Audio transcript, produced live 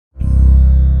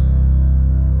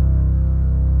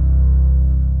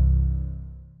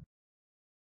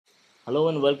Hello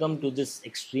and welcome to this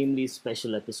extremely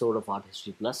special episode of Art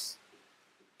History Plus.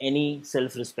 Any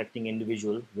self respecting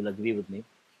individual will agree with me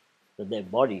that their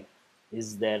body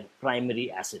is their primary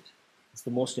asset. It's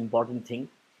the most important thing.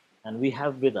 And we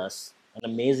have with us an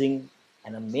amazing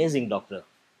doctor,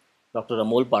 Dr.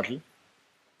 Amol Patil.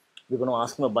 We're going to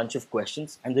ask him a bunch of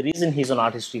questions. And the reason he's on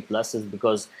Art History Plus is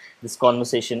because this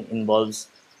conversation involves,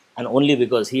 and only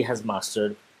because he has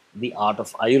mastered the art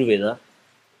of Ayurveda.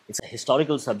 It's a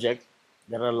historical subject.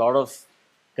 There are a lot of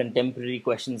contemporary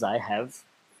questions I have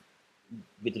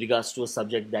with regards to a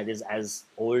subject that is as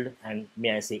old and,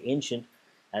 may I say, ancient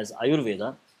as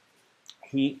Ayurveda.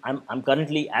 I'm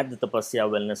currently at the Tapasya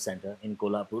Wellness Center in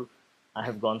Kolhapur. I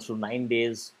have gone through 9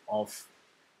 days of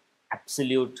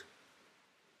absolute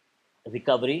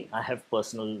recovery. I have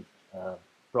personal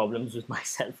problems with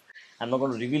myself. I'm not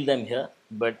going to reveal them here,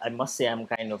 but I must say I'm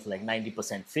kind of like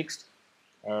 90% fixed.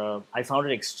 I found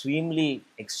it extremely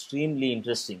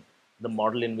interesting, the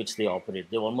model in which they operate.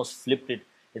 They've almost flipped it.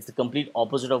 It's the complete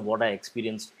opposite of what I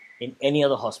experienced in any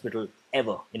other hospital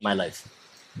ever in my life.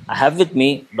 I have with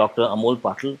me Dr. Amol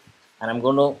Patil, and I'm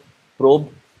going to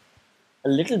probe a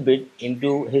little bit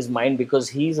into his mind because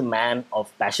he's a man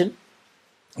of passion.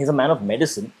 He's a man of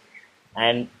medicine.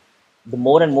 And the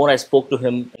more and more I spoke to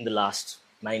him in the last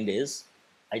 9 days,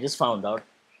 I just found out,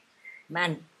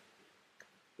 man,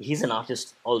 he's an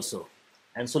artist also.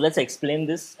 And so let's explain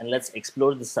this and let's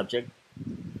explore this subject.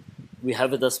 We have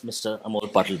with us Mr.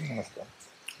 Amol Patil,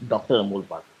 Dr. Amol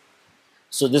Patil.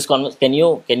 So this can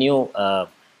you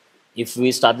if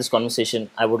we start this conversation,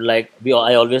 I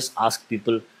always ask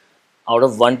people, out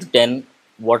of 1 to 10,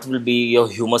 what will be your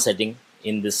humor setting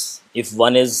in this? If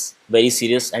 1 is very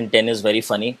serious and 10 is very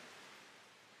funny,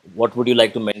 what would you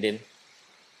like to maintain?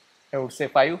 I would say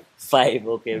 5. 5.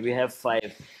 Okay, we have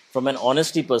 5. From an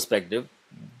honesty perspective,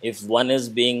 if 1 is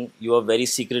being you are very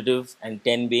secretive and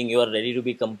 10 being you are ready to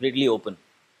be completely open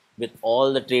with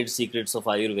all the trade secrets of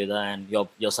Ayurveda and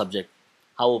your subject,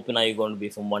 how open are you going to be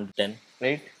from 1 to 10?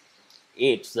 8.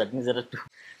 8. So that means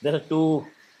there are two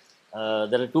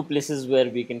there are two places where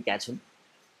we can catch him.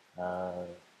 Uh,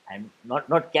 and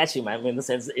not catch him. I mean, in the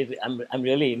sense, I'm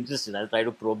really interested. I'll try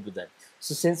to probe with that.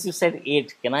 So since you said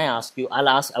 8, can I ask you? I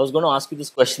was going to ask you this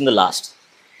question the last.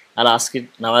 I'll ask it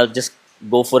now. I'll just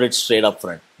go for it straight up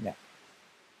front. Yeah.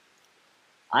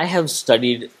 I have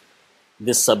studied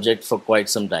this subject for quite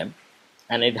some time,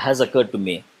 and it has occurred to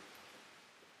me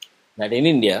that in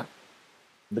India,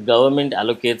 the government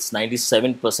allocates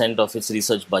 97% of its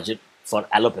research budget for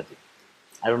allopathy.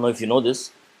 I don't know if you know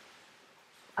this.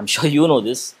 I'm sure you know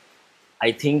this.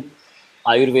 I think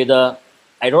Ayurveda.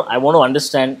 I want to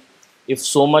understand, if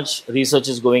so much research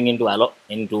is going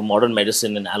into modern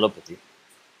medicine and allopathy.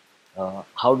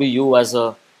 How do you, as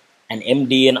an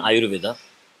MD in Ayurveda,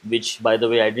 which by the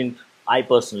way I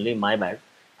personally, my bad,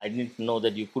 I didn't know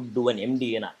that you could do an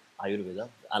MD in Ayurveda.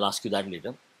 I'll ask you that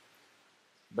later.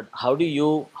 But how do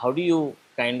you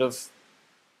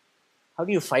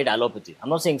fight allopathy? I'm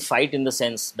not saying fight in the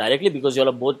sense directly, because you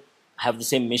all both have the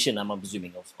same mission, I'm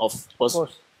assuming, of Of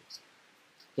course.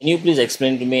 Can you please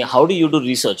explain to me, how do you do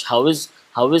research? How will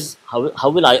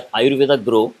Ayurveda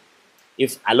grow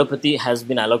if allopathy has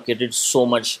been allocated so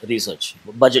much research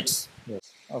budgets?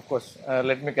 Yes. Of course.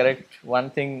 Let me correct one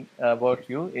thing about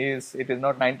you. It is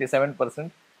not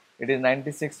 97%. It is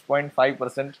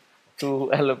 96.5% to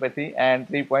allopathy and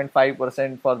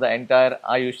 3.5% for the entire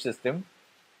AYUSH system.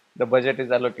 The budget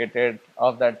is allocated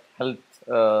of that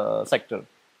health sector.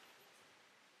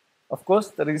 Of course,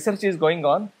 the research is going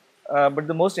on, but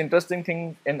the most interesting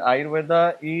thing in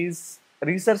Ayurveda is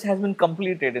research has been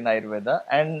completed in Ayurveda,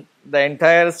 and the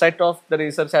entire set of the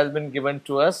research has been given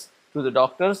to us, to the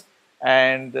doctors,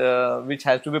 and which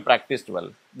has to be practiced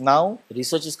well. Now,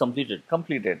 Research is completed.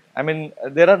 I mean,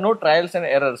 there are no trials and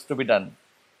errors to be done.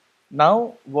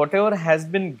 Now, whatever has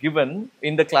been given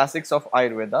in the classics of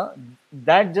Ayurveda,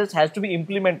 that just has to be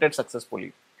implemented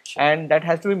successfully. Sure. And that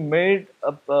has to be made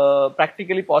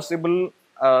practically possible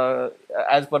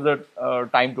as per the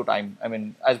time to time. I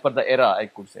mean, as per the era, I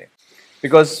could say.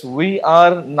 Because we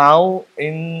are now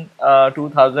in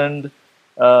 2000,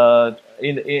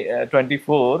 in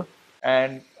 24,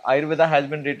 and Ayurveda has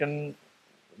been written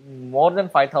more than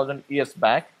 5,000 years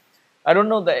back. I don't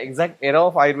know the exact era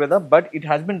of Ayurveda, but it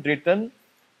has been written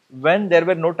when there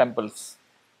were no temples.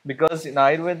 Because in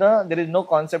Ayurveda, there is no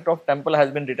concept of temple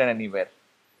has been written anywhere.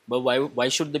 But why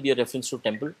should there be a reference to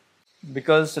temple?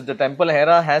 Because the temple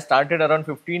era has started around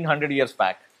 1500 years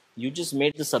back. You just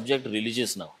made the subject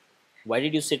religious now. Why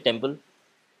did you say temple?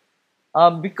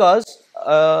 Because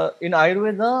in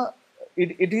Ayurveda,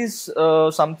 it is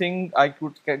something I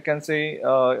can say.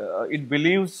 It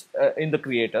believes in the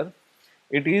creator.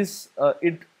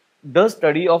 It does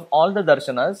study of all the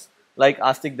darshanas, like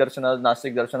astic darshanas,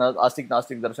 nastic darshanas, astic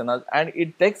nastic darshanas, and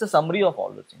it takes a summary of all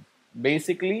the things.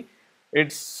 Basically,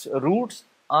 its roots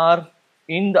are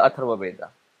in the Atharva Veda.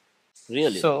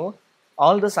 Really? So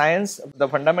all the science, the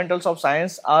fundamentals of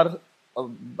science are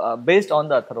based on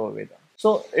the Atharva Veda.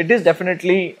 So it is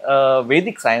definitely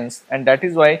Vedic science, and that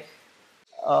is why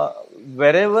uh,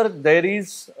 wherever there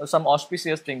is some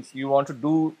auspicious things, you want to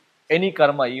do any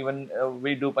karma, even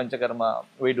we do panchakarma,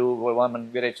 we do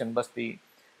Vaman, Virachan, Basti.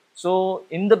 So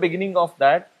in the beginning of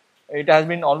that, it has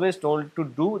been always told to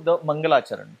do the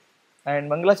Mangalacharan.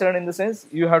 And Mangalacharan in the sense,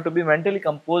 you have to be mentally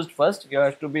composed first, you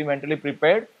have to be mentally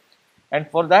prepared, and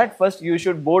for that first you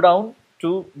should bow down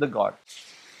to the God.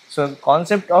 So the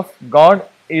concept of God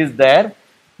is there,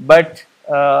 but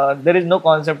there is no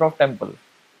concept of temple.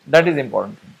 That is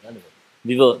important.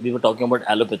 We were talking about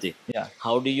allopathy. Yeah.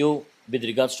 How do you, with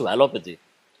regards to allopathy,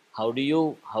 how will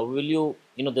you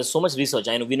know, there's so much research.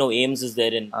 I know, we know AIMS is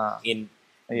there in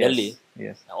Yes. Delhi,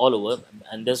 Yes. all over,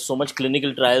 and there's so much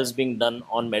clinical trials being done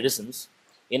on medicines.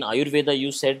 In Ayurveda,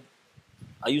 you said,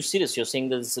 are you serious? You're saying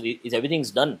that is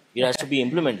everything's done. It has to be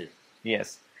implemented.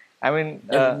 Yes. I mean,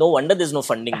 Then no wonder there's no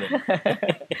funding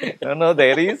then. no,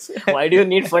 there is. Why do you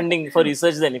need funding for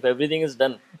research then if everything is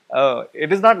done?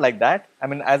 It is not like that. I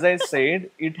mean, as I said,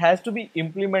 it has to be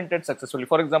implemented successfully.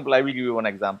 For example, I will give you one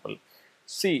example.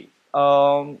 See,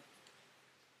 a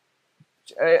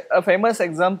famous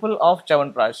example of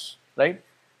Chawanprash, right?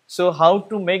 So, how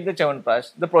to make the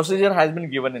Chawanprash? The procedure has been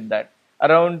given in that.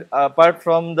 Around, apart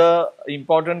from the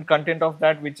important content of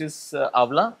that, which is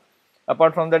avla,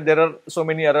 apart from that, there are so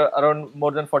many around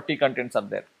more than 40 contents are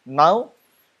there. Now,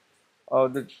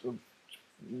 the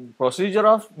procedure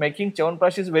of making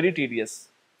Chawanprash is very tedious.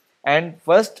 And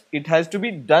first, it has to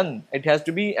be done. It has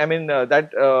to be, I mean,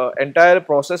 that entire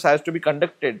process has to be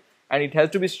conducted, and it has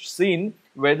to be seen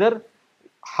whether,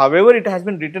 however it has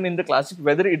been written in the classic,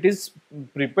 whether it is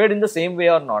prepared in the same way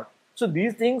or not. So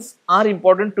these things are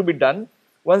important to be done.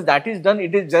 Once that is done,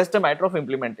 it is just a matter of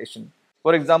implementation.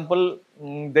 For example,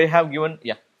 they have given,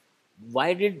 yeah.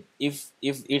 Why did, if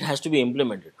it has to be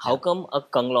implemented, how come a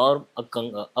conglomerate,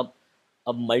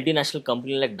 a multinational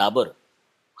company like Dabur,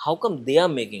 how come they are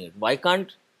making it? Why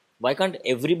can't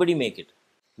everybody make it?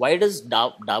 Why does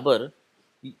Dabur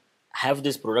have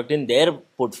this product in their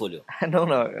portfolio? No,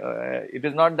 no, it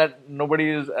is not that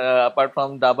nobody is, apart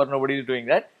from Dabur, nobody is doing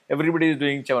that. Everybody is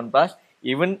doing Chawanprash.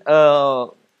 Even a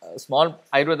small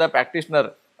Ayurveda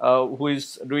practitioner who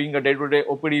is doing a day-to-day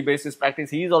OPD basis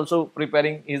practice, he is also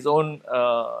preparing his own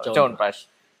Chawanprash.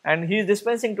 And he is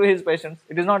dispensing to his patients.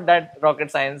 It is not that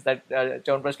rocket science that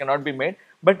Chawanprash cannot be made.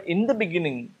 But in the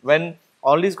beginning, when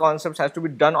all these concepts has to be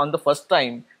done on the first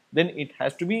time, then it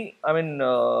has to be, I mean,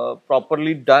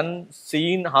 properly done,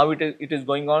 seen how it is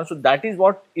going on. So that is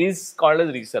what is called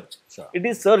as research. Sure. It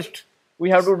is searched. We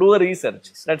have to do a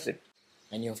research. That's it.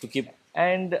 And you have to keep.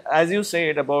 And as you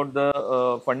said about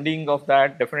the funding of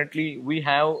that, definitely we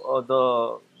have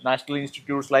the national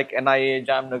institutes like NIA,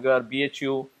 Jamnagar,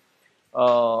 BHU,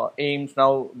 AIMS.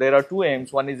 Now there are two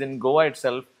AIMS. One is in Goa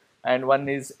itself, and one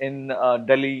is in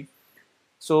Delhi.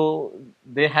 So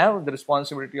they have the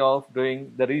responsibility of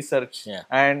doing the research,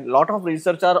 and a lot of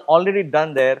research are already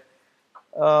done there.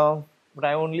 But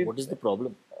I only. What is the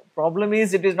problem? Problem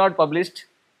is it is not published.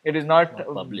 It is not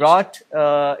brought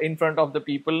in front of the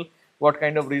people what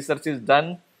kind of research is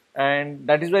done, and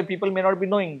that is why people may not be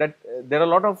knowing that there are a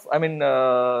lot of, I mean,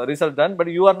 research done, but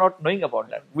you are not knowing about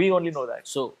that. We only know that.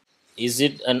 So, is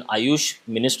it an AYUSH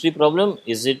ministry problem?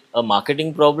 Is it a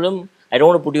marketing problem? I don't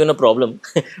want to put you in a problem,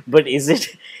 but is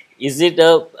it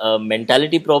a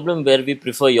mentality problem where we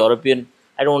prefer European?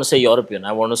 I don't want to say European.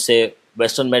 I want to say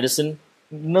Western medicine.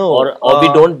 No, or we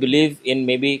don't believe in,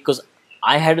 maybe because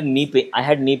I had knee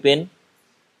pain.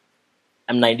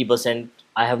 I'm 90%.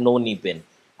 I have no knee pain.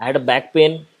 I had a back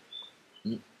pain.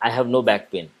 I have no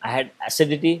back pain. I had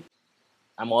acidity.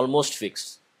 I'm almost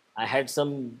fixed. I had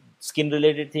some skin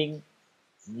related thing.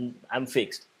 I'm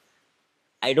fixed.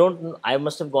 I don't know. I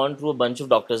must have gone through a bunch of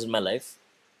doctors in my life.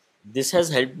 This has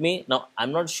helped me. Now,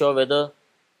 I'm not sure whether,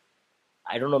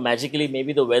 I don't know, magically,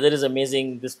 maybe the weather is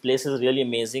amazing. This place is really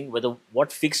amazing. Whether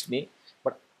what fixed me.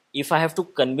 But if I have to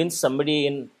convince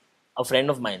somebody, a friend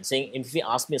of mine, saying, if he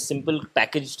asks me a simple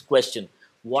packaged question,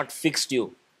 what fixed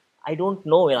you? I don't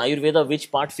know in Ayurveda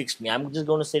which part fixed me. I'm just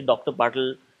going to say Dr.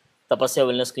 Patil, Tapasya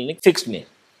Wellness Clinic fixed me.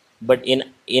 But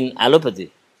in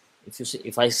allopathy,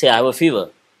 if I say I have a fever,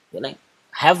 they're like,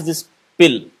 have this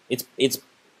pill. It's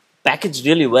packaged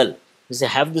really well. You say,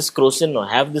 have this crocin or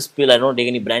have this pill. I don't take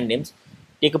any brand names.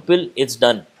 Take a pill, it's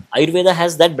done. Ayurveda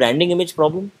has that branding image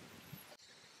problem.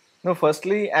 No,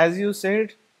 firstly, as you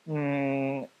said,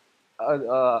 entire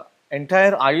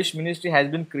Ayush ministry has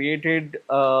been created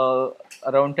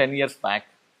around 10 years back.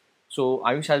 So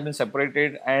Ayush has been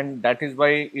separated, and that is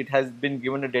why it has been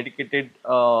given a dedicated,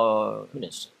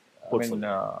 Minister, I mean,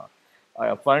 portfolio.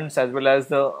 funds as well as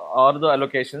the or the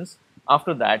allocations.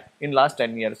 After that, in last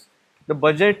 10 years, the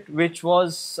budget, which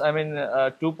was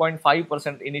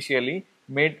 2.5% initially,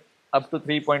 made up to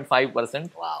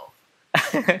 3.5%. Wow.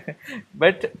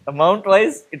 But amount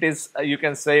wise, it is you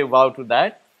can say wow to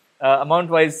that. Amount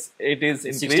wise, it is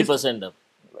increased. 60% up.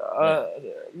 Uh,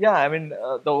 yeah,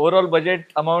 the overall budget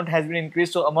amount has been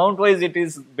increased. So amount wise, it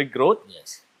is big growth,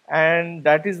 Yes. and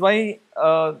that is why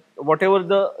whatever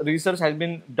the research has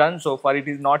been done so far, it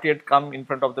is not yet come in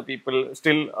front of the people.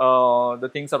 Still, the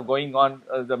things are going on.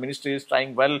 The ministry is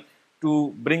trying well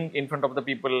to bring in front of the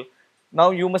people.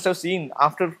 Now you must have seen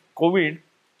after COVID,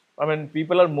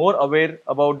 people are more aware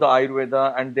about the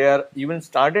Ayurveda, and they are even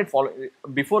started following.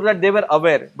 Before that, they were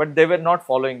aware, but they were not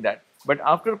following that. But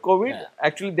after COVID, Yeah.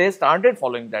 actually, they started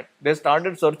following that. They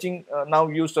started searching. Now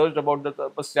you searched about the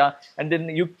Tapasya, and then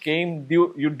you came,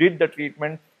 you did the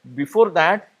treatment. Before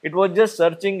that, it was just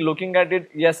searching, looking at it.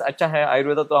 Yes, अच्छा है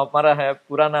Ayurveda तो हमारा है,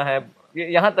 पुराना है.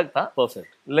 यहाँ तक था. Perfect.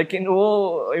 लेकिन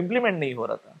वो implement नहीं हो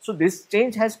रहा था. So this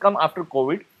change has come after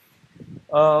COVID.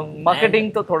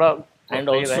 Marketing तो थोड़ा And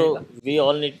नहीं also, रहेगा. we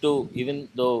all need to, even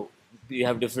though we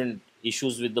have different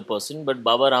issues with the person, but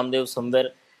Baba Ramdev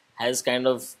somewhere has kind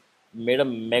of made a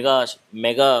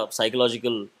mega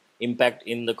psychological impact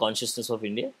in the consciousness of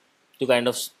India to kind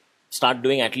of start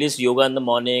doing at least yoga in the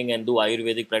morning and do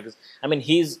Ayurvedic practice. I mean,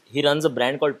 he runs a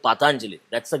brand called Patanjali.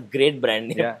 That's a great brand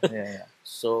name. Yeah.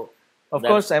 So, Of that-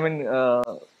 course,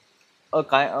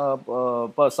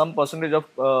 some percentage of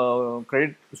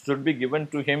credit should be given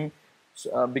to him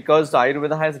because the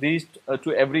Ayurveda has reached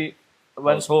to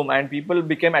everyone's home, and people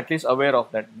became at least aware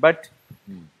of that. But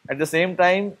at the same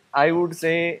time, I would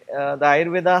say the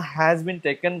Ayurveda has been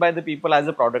taken by the people as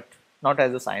a product, not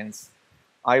as a science.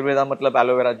 Ayurveda matlab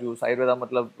aloe vera juice, Ayurveda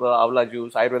matlab avla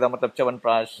juice, Ayurveda matlab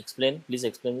chawanprash. please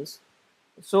explain this.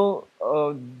 So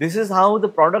this is how the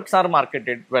products are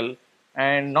marketed well,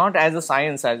 and not as a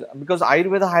science, because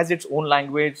Ayurveda has its own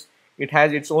language, it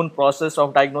has its own process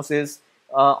of diagnosis.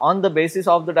 On the basis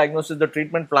of the diagnosis, the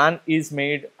treatment plan is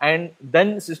made, and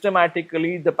then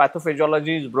systematically the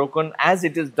pathophysiology is broken as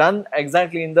it is done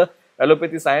exactly in the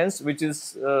allopathy science, which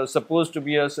is supposed to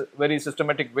be a very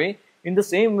systematic way. In the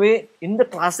same way, in the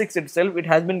classics itself, it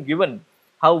has been given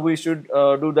how we should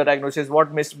do the diagnosis,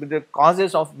 what must be the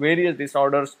causes of various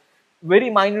disorders, very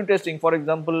minute testing. For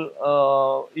example,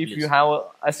 if you have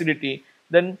acidity,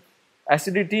 then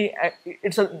acidity,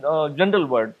 it's a general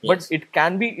word, but it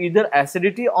can be either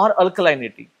acidity or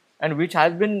alkalinity, and which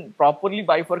has been properly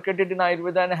bifurcated in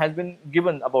Ayurveda and has been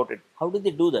given about it. How do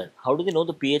they do that? How do they know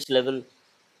the pH level?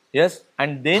 Yes,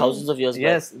 and then Thousands of years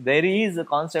yes, there is a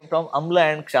concept of amla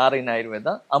and kshara in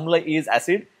Ayurveda. Amla is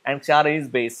acid and kshara is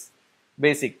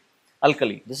basic,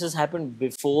 alkali. This has happened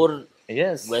before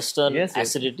Western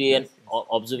acidity and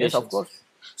observations. Yes, of course.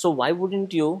 So why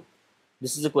wouldn't you?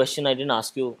 This is a question I didn't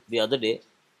ask you the other day.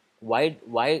 Why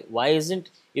isn't,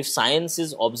 if science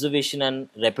is observation and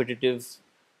repetitive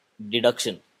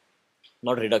deduction,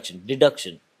 not reduction,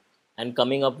 deduction, and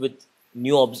coming up with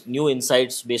new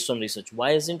insights based on research,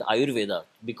 why isn't Ayurveda?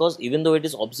 Because even though it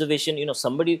is observation,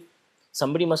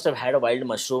 somebody must have had a wild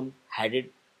mushroom, had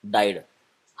it, died.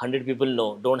 100 people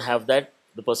know, don't have that,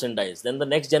 the person dies. Then the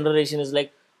next generation is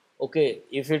like, okay,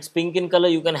 if it's pink in color,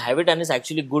 you can have it and it's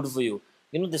actually good for you.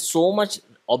 There's so much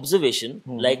observation,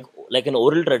 like an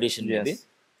oral tradition, maybe.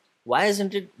 Why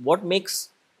isn't it? What makes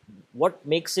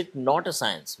it not a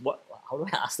science? How do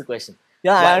I ask the question?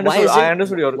 Yeah, I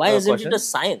understood your Why isn't question. it a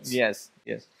science? Yes.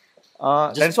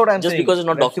 That's what I'm saying. Just because it's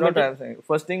not That's documented? what I'm saying.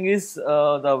 First thing is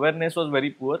the awareness was very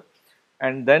poor,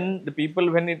 and then the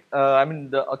people,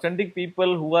 the authentic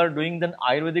people who are doing the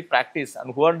Ayurvedic practice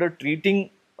and who are the treating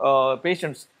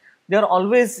patients, they are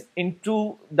always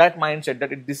into that mindset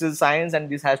that this is science and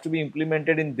this has to be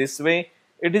implemented in this way.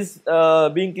 It is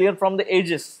being clear from the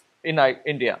ages in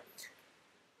India.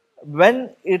 When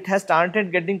it has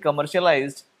started getting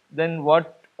commercialized, then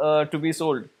what to be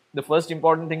sold? The first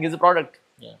important thing is the product.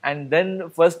 Yeah. And then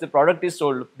first the product is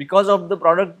sold. Because of the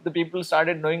product, the people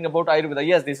started knowing about Ayurveda.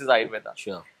 Yes, this is Ayurveda.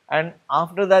 Sure. And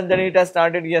after that, then it has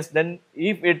started. Yes, then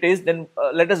if it is, then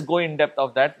let us go in depth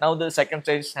of that. Now the second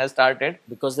stage has started.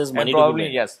 Because there's money and probably, to be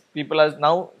made. yes, people are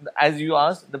now, as you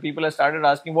asked, the people have started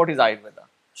asking what is Ayurveda.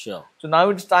 Sure. So now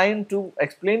it's time to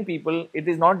explain people it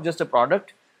is not just a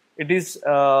product, it is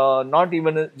not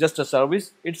even just a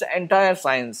service, it's an entire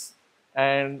science.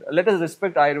 And let us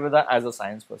respect Ayurveda as a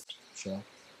science first. Sure.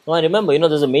 No, I remember,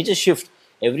 there's a major shift.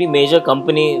 Every major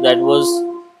company that was,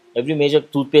 every major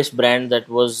toothpaste brand that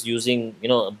was using,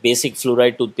 a basic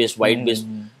fluoride toothpaste, white based.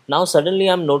 Now suddenly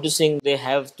I'm noticing they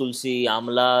have tulsi,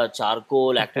 amla,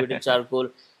 charcoal, activated charcoal,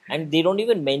 and they don't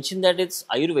even mention that it's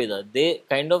Ayurveda.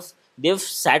 They've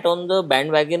sat on the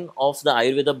bandwagon of the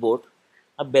Ayurveda boat.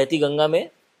 अब बहती गंगा में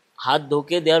हाथ धो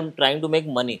के they are trying to make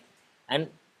money, and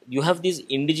you have these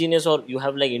indigenous, or you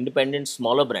have like independent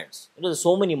smaller brands. There's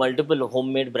so many multiple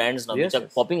homemade brands now Yes, which are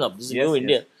yes. popping up. This is Yes, new yes.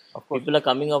 India. Of course. People are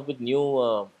coming up with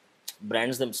new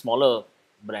brands, them smaller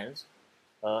brands.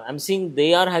 I'm seeing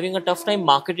they are having a tough time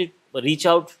reach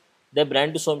out their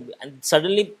brand to some, and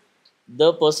suddenly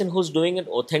the person who's doing it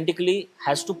authentically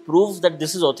has to prove that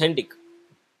this is authentic.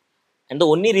 And the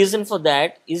only reason for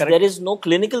that is Correct. there is no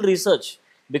clinical research,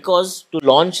 because to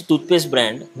launch toothpaste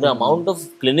brand, the amount of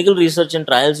clinical research and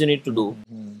trials you need to do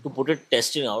to put it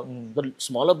testing out, the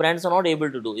smaller brands are not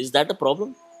able to do. Is that a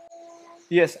problem?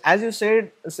 Yes, as you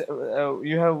said,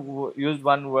 you have used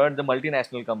one word, the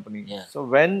multinational company. Yeah. So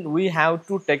when we have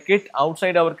to take it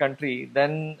outside our country,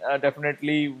 then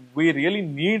definitely we really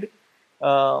need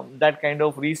that kind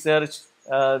of research,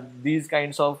 these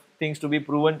kinds of things to be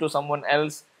proven to someone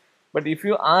else. But if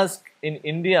you ask in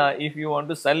India, if you want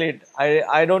to sell it,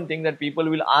 I don't think that people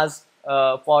will ask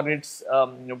for its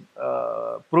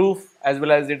proof as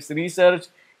well as its research.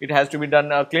 It has to be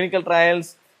done clinical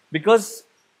trials, because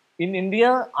in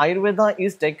India, Ayurveda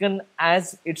is taken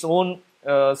as its own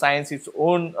science, its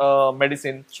own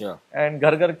medicine. Sure. And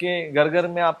घर घर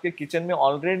में आपके kitchen में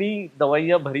already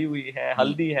दवाइयाँ भरी हुई है,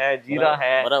 हल्दी है, जीरा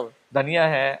है, बराबर. धनिया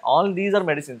है. All these are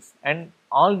medicines, and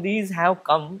all these have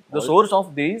come. The source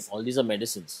of these, All these are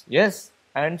medicines. yes,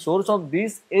 and source of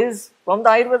this is from the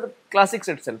Ayurveda classics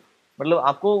itself. मतलब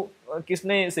आपको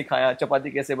किसने सिखाया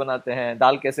चपाती कैसे बनाते हैं,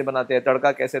 दाल कैसे बनाते हैं,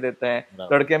 तड़का कैसे देते हैं,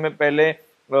 तड़के में पहले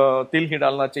तिल ही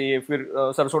डालना चाहिए, फिर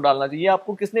सरसों डालना चाहिए, ये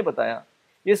आपको किसने बताया?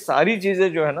 ये सारी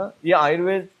चीजें जो है ना, ये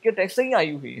आयुर्वेद के टेक्स्ट से ही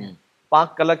आई हुई है.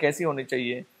 पाक कला कैसी होनी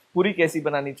चाहिए, पूरी कैसी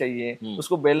बनानी चाहिए,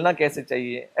 उसको बेलना कैसे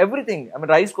चाहिए, एवरीथिंग. आई मीन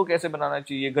राइस को कैसे बनाना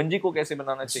चाहिए, गंजी को कैसे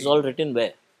बनाना चाहिए. It's all written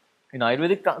where? In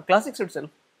Ayurvedic classics itself.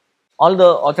 All the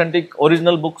authentic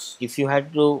original books. If you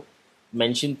had to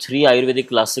mention 3 Ayurvedic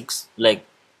classics, like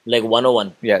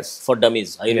 101, Yes. for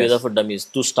dummies, Ayurveda Yes. for dummies,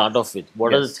 to start off with,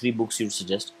 what are the Yes. 3 books you'd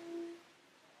suggest?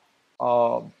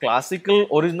 Classical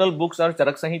original books are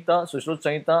Charak Samhita, Sushruta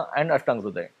Samhita, and Ashtanga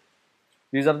Hridaya.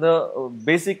 These are the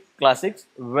basic classics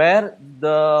where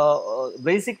the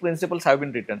basic principles have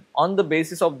been written. On the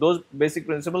basis of those basic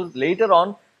principles, later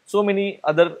on, so many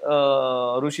other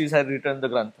rishis have written the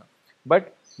grantha.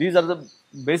 But these are the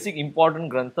basic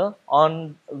important grantha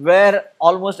on where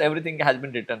almost everything has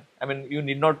been written. I mean, you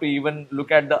need not to even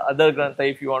look at the other grantha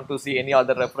if you want to see any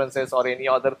other references or any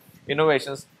other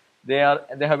innovations. They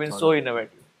have been so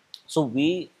innovative. So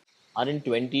we are in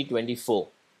 2024.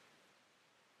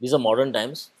 These are modern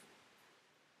times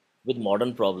with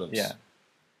modern problems. Yeah.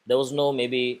 There was no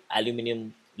maybe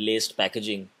aluminium laced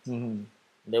packaging.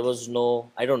 There was no,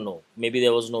 I don't know, maybe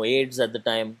there was no AIDS at the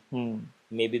time.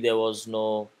 Maybe there was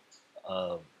no,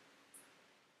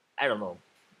 I don't know,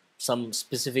 some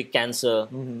specific cancer.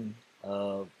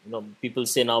 People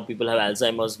say now people have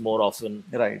Alzheimer's more often.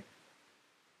 Right.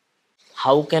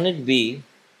 How can it be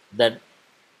that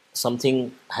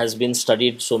something has been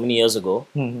studied so many years ago?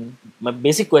 My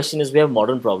basic question is, we have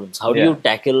modern problems. How do you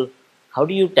tackle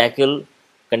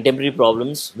contemporary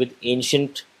problems with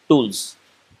ancient tools?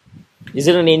 Is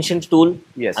it an ancient tool?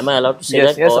 Yes. Am I allowed to say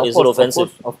Yes, that? yes, Or of is course, it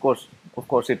offensive? Of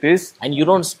course it is. And you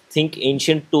don't think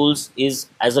ancient tools is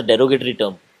as a derogatory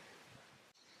term?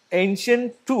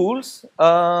 Ancient tools,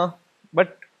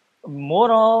 but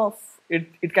more of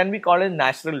it can be called a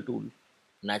natural tool.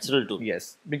 Natural tool.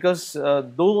 Yes, because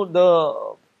though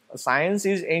the science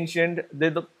is ancient,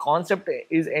 the concept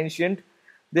is ancient,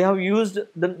 they have used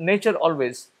the nature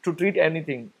always to treat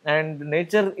anything, and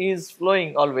nature is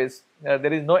flowing always.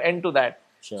 There is no end to that.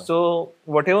 Sure. So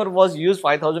whatever was used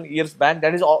 5,000 years back,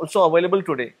 that is also available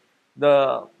today.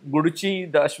 The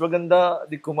Guduchi, the Ashwagandha,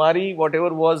 the Kumari,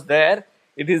 whatever was there,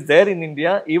 it is there in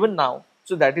India even now.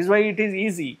 So that is why it is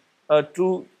easy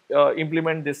to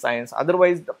implement this science.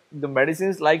 Otherwise, the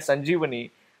medicines like Sanjeevani,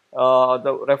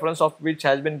 the reference of which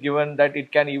has been given that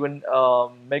it can even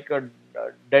make a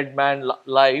dead man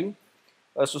live.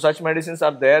 So such medicines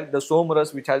are there. The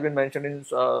Somras, which has been mentioned in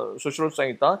Sushruta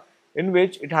Samhita, in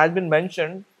which it has been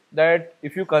mentioned that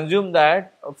if you consume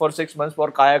that for 6 months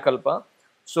for Kaya Kalpa,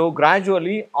 So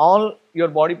gradually all your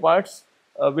body parts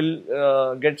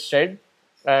will get shed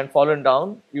and fallen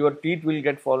down. Your teeth will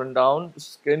get fallen down.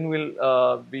 Skin will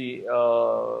be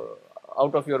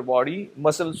out of your body.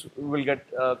 Muscles will get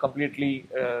completely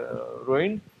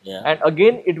ruined, Yeah. and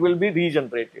again it will be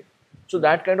regenerated. So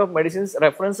that kind of medicines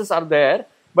references are there,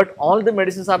 but all the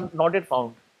medicines are not yet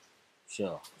found.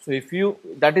 Sure. So if you,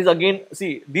 that is again,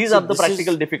 see, these are the this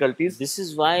practical is difficulties. this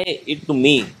is why it, to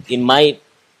me, in my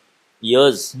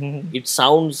years, it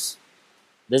sounds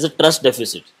there's a trust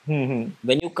deficit.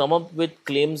 When you come up with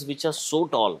claims which are so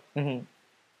tall,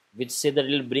 which say that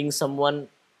it will bring someone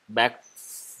back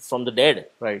from the dead,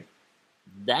 Right.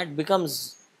 that becomes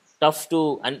tough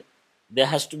to, and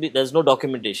there's no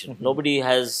documentation. Nobody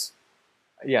has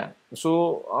Yeah. So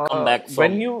come back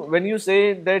when from. you say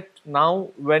that now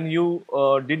when you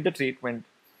did the treatment,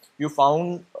 you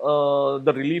found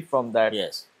the relief from that,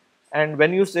 Yes, and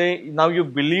when you say now you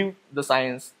believe the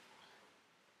science,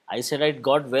 I said I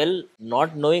got well,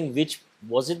 not knowing which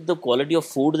was it the quality of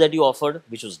food that you offered,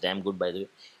 which was damn good by the way.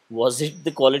 Was it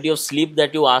the quality of sleep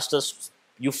that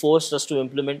you forced us to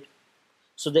implement?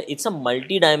 So it's a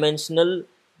multi-dimensional,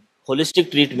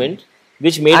 holistic treatment,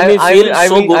 which made me feel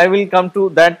so good. I will come to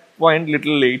that point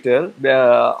little later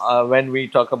when we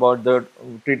talk about the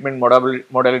treatment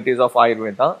modalities of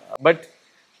Ayurveda. But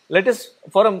let us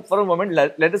for a moment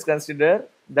let us consider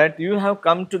that you have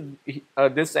come to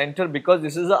this center because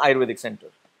this is an Ayurvedic center,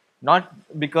 not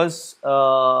because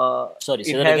Sorry,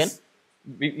 say it that has.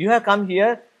 again. You have come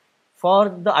here for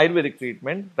the Ayurvedic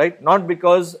treatment, right? Not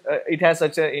because it has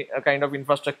such a kind of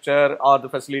infrastructure or the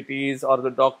facilities or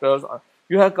the doctors.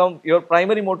 You have come. Your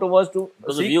primary motto was to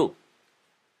Because of seek you.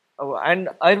 and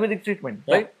Ayurvedic treatment,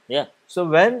 Yeah, right? yeah.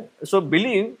 So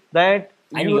believe that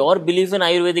And your belief in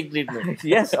Ayurvedic treatment.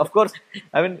 yes, of course.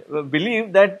 I mean,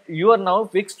 believe that you are now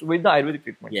fixed with the Ayurvedic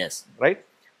treatment. Yes. Right.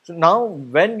 So now,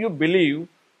 when you believe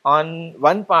on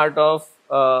one part of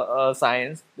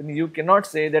science, then you cannot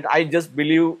say that I just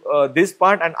believe this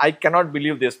part and I cannot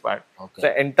believe this part.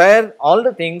 Okay. So all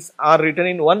the things are written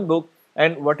in one book,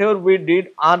 and whatever we did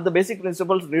are the basic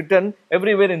principles written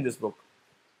everywhere in this book.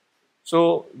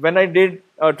 So when I did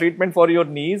a treatment for your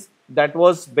knees, that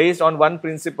was based on one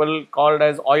principle called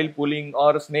as oil pulling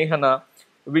or snehana,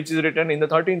 which is written in the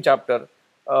 13th chapter.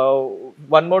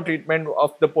 One more treatment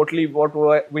of the potli, what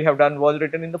we have done, was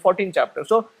written in the 14th chapter.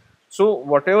 So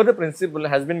whatever the principle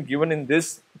has been given in this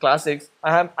classics,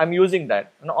 I'm using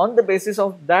that, and on the basis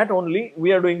of that only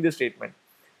we are doing this treatment.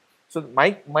 So my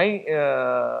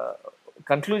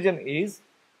conclusion is,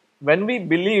 when we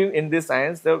believe in this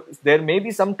science, there may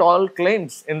be some tall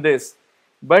claims in this,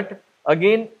 but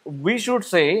again, we should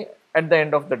say at the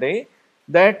end of the day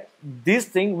that this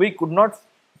thing we could not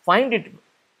find it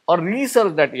or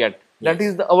research that yet. That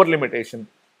Yes. is our limitation.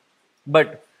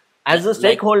 But as a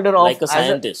stakeholder like a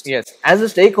scientist. as a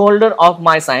stakeholder of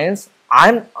my science,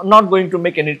 I'm not going to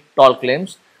make any tall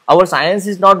claims. Our science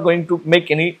is not going to make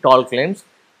any tall claims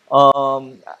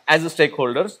as a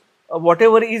stakeholders.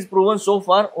 Whatever is proven so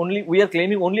far, only we are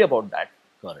claiming only about that,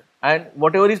 Correct. and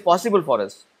whatever is possible for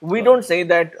us. We don't say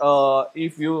that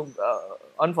if you,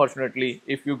 unfortunately,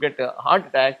 if you get a heart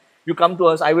attack, you come to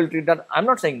us, I will treat that. I'm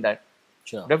not saying that.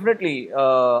 Sure. Definitely,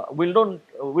 we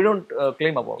don't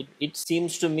claim about. It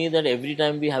seems to me that every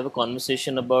time we have a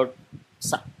conversation about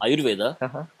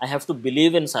Ayurveda, I have to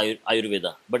believe in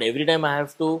Ayurveda. But every time I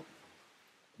have to,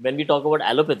 when we talk about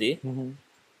allopathy,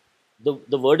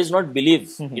 the word is not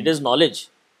believe, it is knowledge.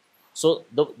 So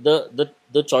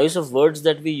the choice of words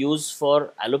that we use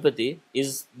for allopathy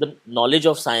is the knowledge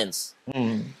of science.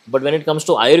 But when it comes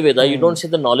to Ayurveda, you don't say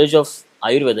the knowledge of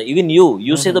Ayurveda. Even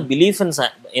you say the belief in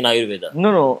Ayurveda.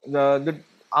 No.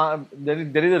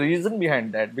 There is a reason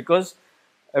behind that, because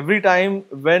every time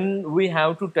when we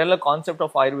have to tell a concept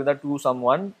of Ayurveda to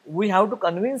someone, we have to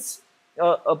convince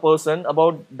a person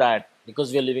about that.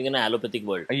 Because we are living in an allopathic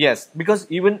world. Yes, because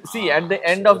even see at the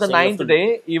end so of the you're saying you have ninth to-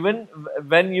 day, even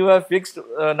when you have fixed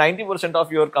 90%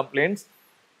 of your complaints,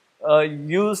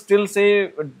 you still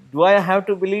say, "Do I have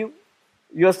to believe?"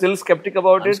 You are still skeptic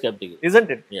about I'm it, skeptical.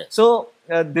 isn't it? Yes. So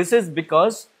this is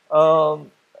because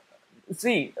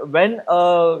see, when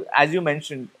as you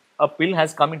mentioned, a pill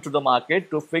has come into the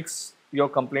market to fix your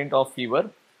complaint of fever.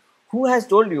 Who has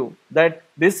told you that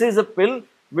this is a pill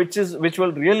which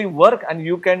will really work and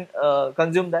you can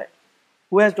consume that?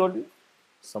 Who has told you?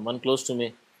 Someone close to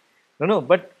me. No.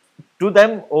 But to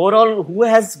them overall, who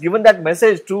has given that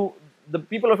message to the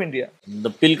people of India? The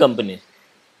pill company.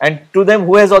 And to them,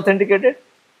 who has authenticated?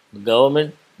 The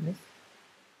government.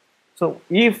 So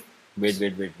if Wait.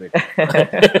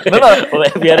 No, no,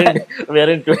 We are we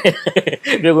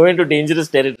are going to dangerous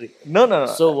territory. no.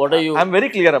 So what are you? I'm very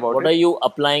clear about What it. are you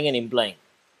applying and implying?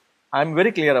 I'm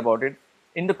very clear about it.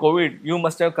 In the COVID, you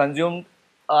must have consumed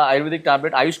Ayurvedic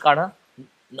tablet, Ayush Kadha.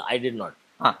 No, I did not.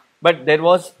 But there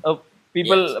was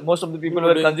people, Yes. most of the people Who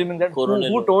were were doing consuming that. coronal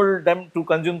Who work? told them to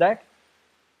consume that?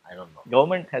 I don't know.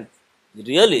 Government has.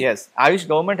 Really? Yes, Ayush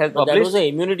government has But that published. was an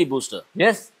immunity booster.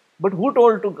 Yes, but who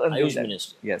told to consume Ayush that?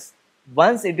 minister. Yes,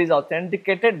 once it is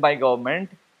authenticated by government,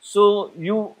 so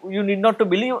you need not to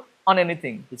believe on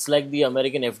anything. It's like the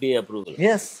American FDA approval.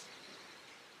 Yes,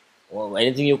 Or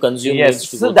anything you consume yes. needs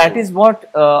to So go that through. is what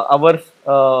our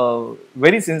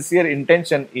very sincere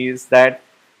intention is, that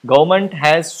government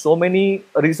has so many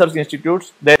research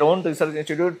institutes, their own research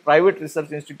institute, private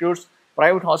research institutes,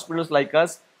 private hospitals like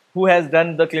us, who has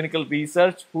done the clinical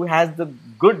research, who has the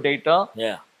good data,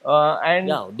 Yeah. and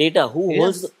Yeah. Data. Who Yes.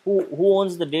 owns who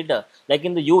owns the data? Like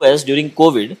in the US during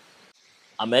COVID,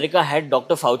 America had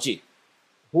Dr. Fauci.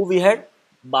 Who we had?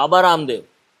 Baba Ramdev.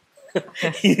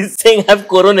 He's saying have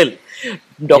coronal.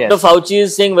 Dr. Yes. Fauci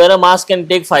is saying wear a mask and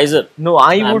take Pfizer. No,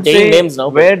 I I'm would taking say names now,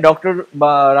 but- where Dr.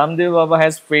 Ramdev Baba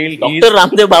has failed Dr. is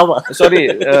Ramdev Baba. sorry,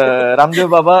 Ramdev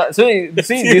Baba. So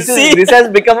see, See? this has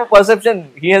become a perception.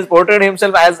 He has portrayed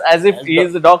himself as if As he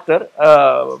is a doctor.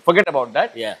 Forget about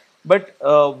that. Yeah. But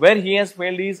where he has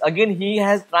failed is, again, he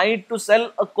has tried to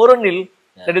sell a coronal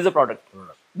that is a product.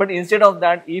 But instead of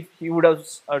that, if he would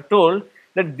have told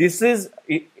that this is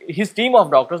his team of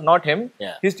doctors, not him,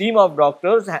 Yeah. his team of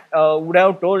doctors would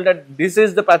have told that this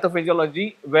is the pathophysiology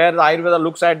where the Ayurveda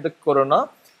looks at the corona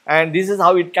and this is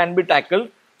how it can be tackled.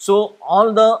 So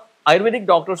all the Ayurvedic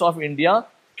doctors of India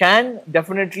can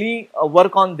definitely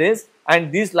work on this,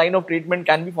 and this line of treatment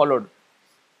can be followed.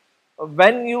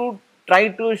 When you try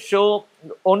to show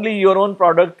only your own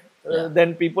product,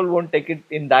 then people won't take it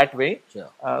in that way. Sure.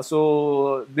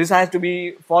 So this has to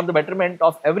be for the betterment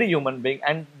of every human being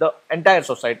and the entire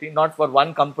society, not for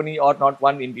one company or not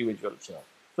one individual. Sure.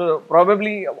 So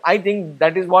probably, I think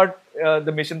that is what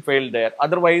the mission failed there.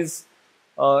 Otherwise,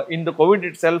 in the COVID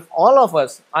itself, all of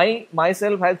us, I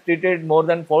myself have treated more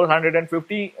than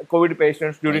 450 COVID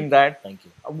patients during that. Thank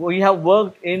you. We have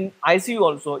worked in ICU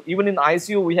also. Even in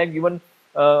ICU, we have given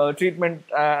treatment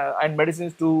and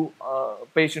medicines to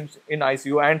patients in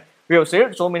ICU, and we have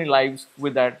saved so many lives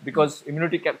with that, because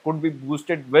immunity could be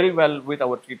boosted very well with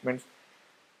our treatments.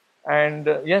 And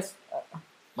yes,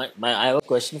 I have a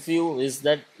question for you. Is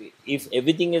that if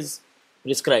everything is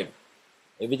prescribed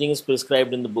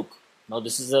in the book. Now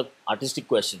this is a artistic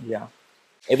question. yeah,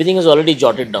 Everything is already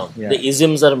jotted down. Yeah. The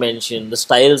isms are mentioned. The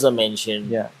styles are mentioned.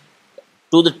 yeah,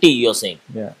 To the T, you're saying.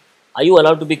 yeah. Are you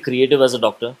allowed to be creative as a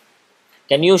doctor?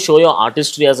 Can you show your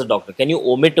artistry as a doctor? Can you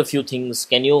omit a few things?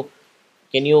 Can you,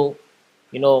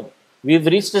 we've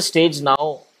reached a stage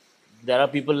now. There are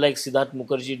people like Siddharth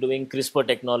Mukherjee doing CRISPR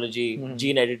technology,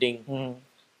 gene editing,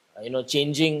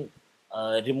 changing,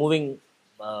 removing,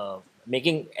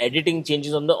 making editing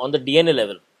changes on the DNA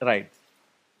level. Right.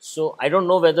 So I don't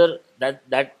know whether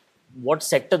that what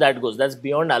sector that goes. That's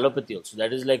beyond allopathy also.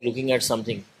 That is like looking at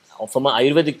something from an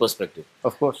Ayurvedic perspective.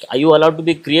 Of course. Are you allowed to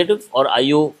be creative, or are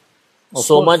you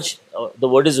so much? The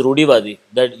word is Rudivadi,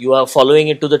 that you are following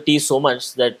it to the T so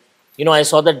much that I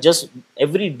saw that just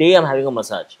every day I'm having a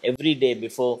massage every day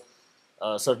before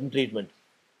certain treatment.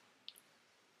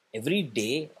 Every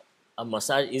day a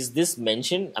massage. Is this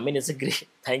mentioned? I mean, it's a great.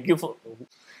 Thank you for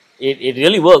it. It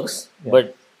really works,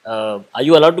 but. Are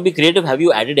you allowed to be creative? Have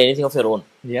you added anything of your own?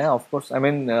 Yeah, of course. I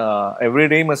mean,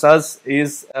 everyday massage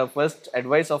is first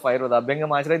advice of Ayurveda. Abhyangam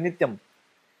Achare Nityam.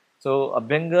 So,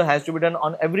 Abhyanga has to be done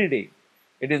on every day.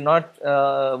 It is not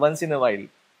once in a while.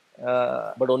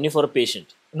 But only for a patient.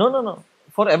 No.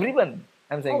 For everyone,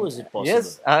 I'm saying. How is it possible?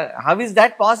 Yes. How is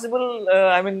that possible?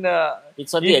 I mean,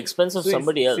 it's at the expense of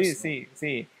somebody else.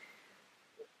 See.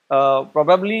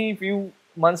 Probably few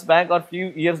months back or few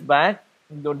years back,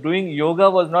 doing yoga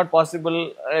was not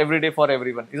possible every day for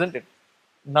everyone, isn't it?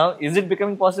 Now, is it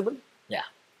becoming possible? Yeah.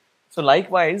 So,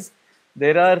 likewise,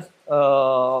 there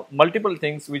are multiple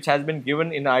things which has been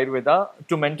given in Ayurveda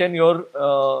to maintain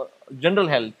your general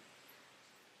health.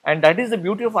 And that is the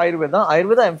beauty of Ayurveda.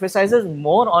 Ayurveda emphasizes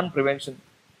more on prevention.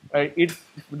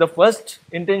 The first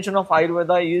intention of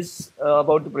Ayurveda is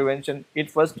about the prevention.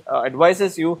 It first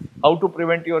advises you how to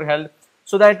prevent your health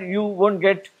so that you won't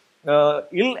get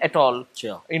ill at all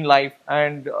in life,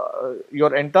 and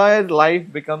your entire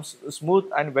life becomes smooth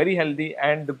and very healthy,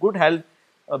 and the good health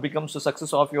becomes the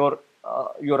success of your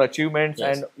achievements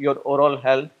and your overall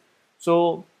health.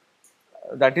 So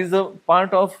that is the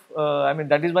part of, I mean,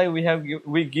 that is why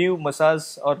we give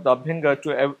massage or the Abhyanga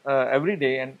to every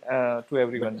day and to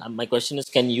everyone. My question is,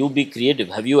 can you be creative?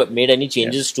 Have you made any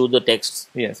changes to the texts?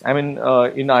 Yes, I mean,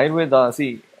 in Ayurveda,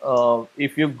 see,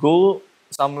 if you go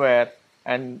somewhere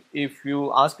and if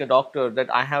you ask a doctor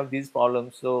that I have these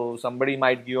problems, so somebody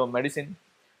might give a medicine,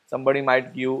 somebody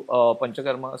might give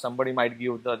panchakarma, somebody might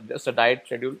give just a diet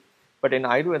schedule. But in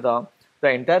Ayurveda, the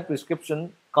entire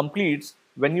prescription completes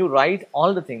when you write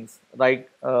all the things, like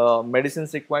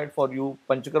medicines required for you,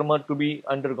 panchakarma to be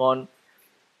undergone,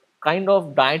 kind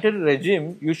of dietary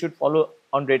regime you should follow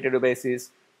on day-to-day basis,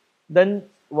 then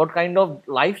what kind of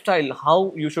lifestyle,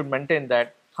 how you should maintain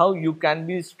that, how you can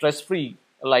be stress-free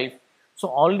life. So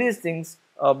all these things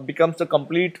becomes a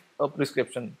complete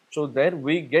prescription. So there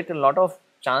we get a lot of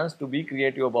chance to be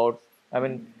creative about. I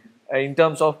mean, in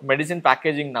terms of medicine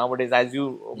packaging nowadays, as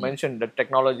you mentioned, the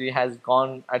technology has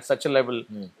gone at such a level.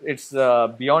 It's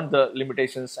beyond the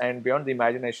limitations and beyond the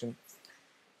imagination.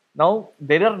 Now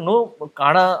there are no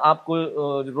काढ़ा आपको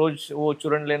रोज वो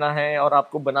चूर्ण लेना है और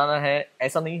आपको बनाना है,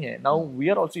 ऐसा नहीं है. Now we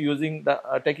are also using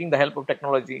taking the help of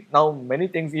technology. Now many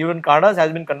things, even काढ़ास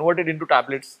has been converted into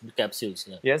tablets, capsules.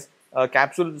 Yes,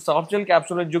 capsule, soft gel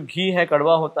capsule. जो घी है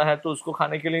कड़वा होता है, तो उसको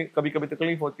खाने के लिए कभी कभी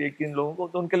तकलीफ होती है किन लोगों को,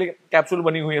 तो उनके लिए कैप्सूल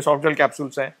बनी हुई है, सॉफ्ट जेल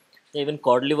कैप्सूल्स हैं. Even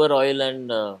cod liver oil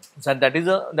and so that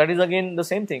is again the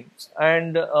same thing.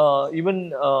 And even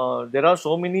there are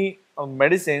so many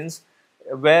medicines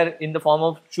were in the form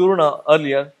of churna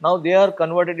earlier. Now they are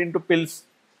converted into pills.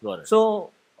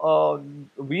 So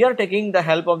we are taking the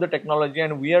help of the technology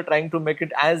and we are trying to make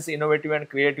it as innovative and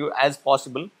creative as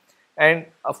possible. And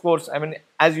of course, I mean,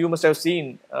 as you must have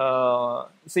seen,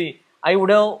 see, I would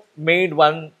have made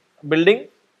one building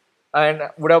and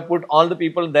would have put all the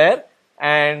people there,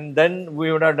 and then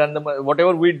we would have done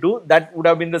whatever we do, that would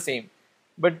have been the same.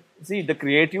 But see, the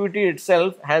creativity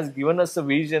itself has given us a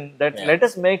vision that let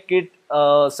us make it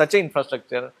such an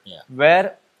infrastructure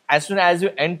where as soon as you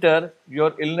enter,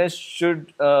 your illness should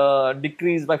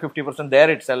decrease by 50% there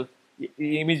itself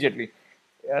immediately.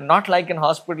 Not like in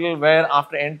hospital where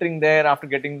after entering there, after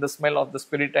getting the smell of the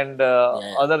spirit and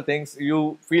other things,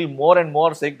 you feel more and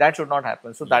more sick. That should not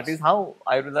happen. So that is how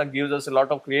Ayurveda gives us a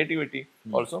lot of creativity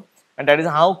also. And that is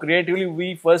how creatively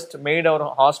we first made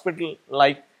our hospital,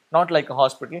 like not like a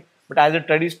hospital, but as a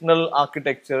traditional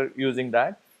architecture using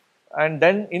that. And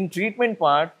then in treatment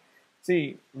part,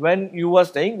 see, when you are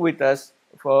staying with us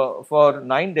for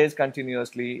 9 days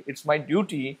continuously, it's my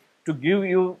duty to give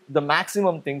you the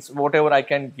maximum things, whatever I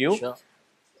can give,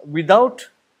 without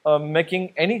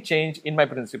making any change in my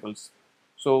principles.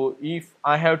 So if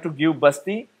I have to give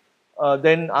basti,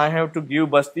 then I have to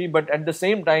give basti, but at the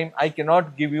same time, I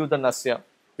cannot give you the nasya,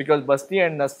 because basti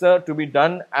and nasya to be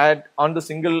done on the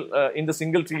single in the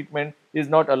single treatment is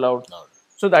not allowed.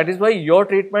 So that is why your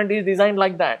treatment is designed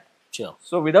like that.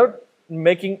 So without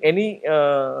making any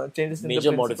changes in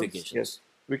major the modifications, yes,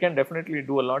 we can definitely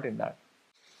do a lot in that.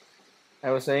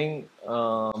 I was saying,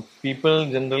 people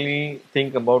generally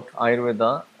think about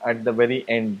Ayurveda at the very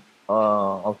end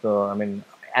of the, I mean,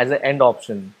 as an end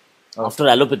option. After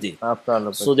allopathy. After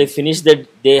allopathy. So they finish that,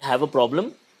 they have a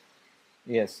problem.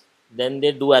 Yes. Then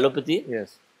they do allopathy.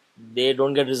 Yes. They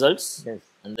don't get results. Yes.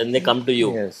 And then they come to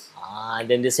you. Yes. And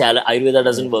then they say Ayurveda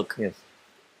doesn't work. Yes.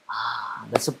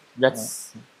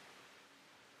 That's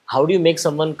how do you make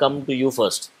someone come to you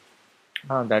first?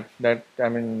 That I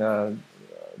mean,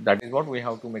 that is what we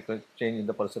have to make a change in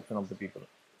the perception of the people.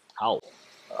 How?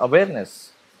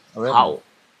 Awareness. How?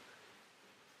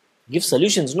 Give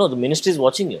solutions. No, the ministry is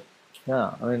watching you.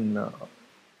 Yeah, I mean,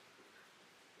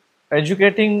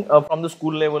 educating from the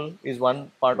school level is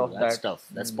one part of that. That's tough.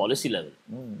 That's policy level.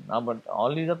 But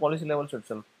all these are policy levels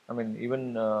itself. I mean,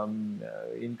 even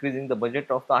increasing the budget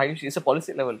of the AYUSH is a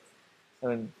policy level. I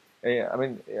mean,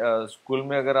 school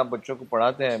में अगर आप बच्चों को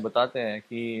पढ़ाते हैं, बताते हैं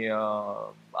कि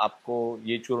आपको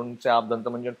ये चूर्ण से आप दंत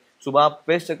मंजन, सुबह आप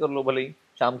पेस्ट से कर लो, भले ही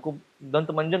शाम को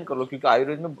दंत मंजन कर लो, क्योंकि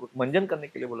आयुर्वेद में मंजन करने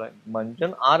के लिए बोला है.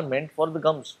 मंजन are meant for the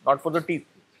gums, not for the teeth.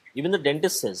 Even the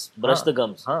dentist says brush the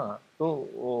gums. हाँ, तो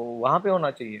वहाँ पे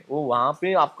होना चाहिए. वो वहाँ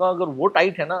पे आपका अगर वो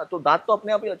टाइट है ना, तो दांत तो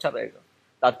अपने आप ही अच्छा रहेगा.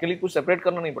 दांत के लिए कुछ सेपरेट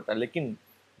करना नहीं पड़ता है, लेकिन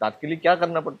दांत के लिए क्या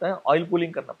करना पड़ता है? ऑयल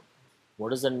पुलिंग करना पड़ता है. What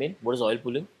does that mean? What is oil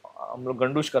pulling? हम लोग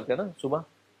गंडूश करते हैं ना सुबह.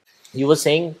 You were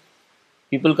saying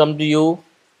people come to you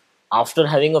after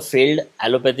having a failed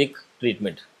allopathic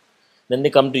treatment. Then they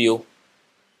come to you.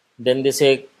 Then they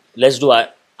say, let's do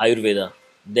Ayurveda.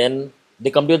 Then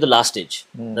they come to you at the last stage.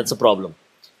 That's a problem.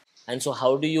 And so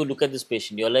how do you look at this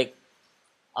patient? You're like,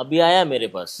 अभी आया मेरे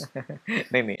पास.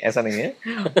 नहीं, ऐसा नहीं है.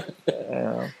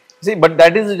 See, but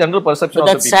that is the general perception But of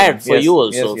the that's people. sad for Yes, you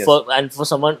also, yes,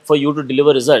 for you to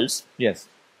deliver results. yes.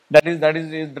 That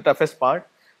is the toughest part.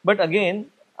 But again,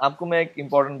 आपको मैं एक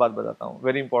important बात बताता हूँ,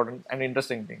 very important and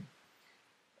interesting thing.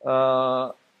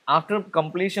 After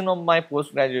completion of my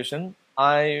post graduation,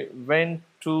 I went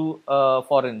to a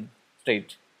foreign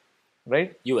state,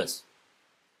 right? US.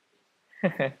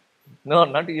 No,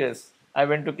 not US. I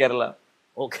went to Kerala.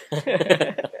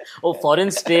 Okay. Oh,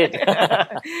 foreign state.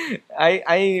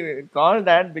 I call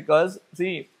that because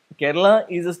see, Kerala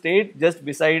is a state just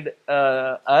beside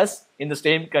us in the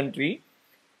same country,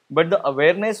 but the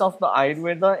awareness of the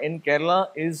Ayurveda in Kerala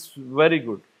is very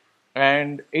good,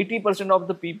 and 80% of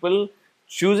the people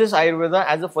chooses Ayurveda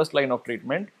as a first line of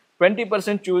treatment.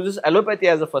 20% chooses allopathy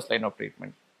as a first line of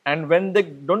treatment, and when they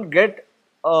don't get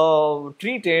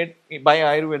treated by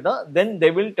Ayurveda, then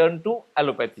they will turn to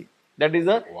allopathy. That is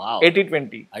a Wow.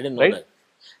 80-20. I didn't know right? that.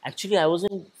 Actually, I was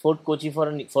in Fort Kochi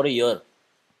for a year.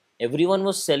 Everyone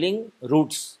was selling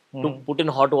roots to put in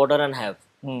hot water and have.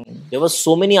 There was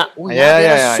so many. Oh,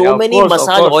 there are so Of many course, of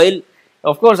massage course. oil.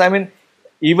 Of course, I mean,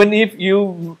 even if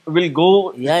you will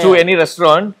go Yeah, to yeah. any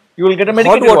restaurant, you will get a Hot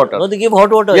medicated water. water. No, they give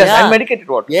hot water. Yes, Yeah. and medicated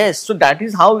water. Yes. So that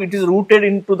is how it is rooted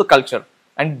into the culture,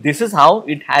 and this is how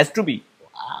it has to be.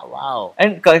 Wow.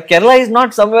 And Kerala is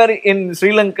not somewhere in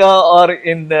Sri Lanka or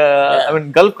in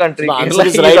Gulf country. The answer Kerala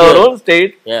is is right our here. own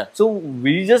state. Yeah. So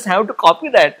we just have to copy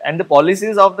that, and the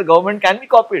policies of the government can be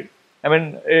copied. I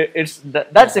mean, it's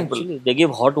that simple. Actually, they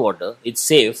give hot water. It's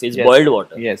safe. It's Yes. boiled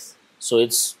water. Yes. So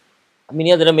it's. I mean,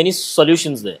 yeah, there are many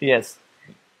solutions there. Yes.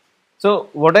 So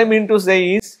what I mean to say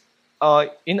is,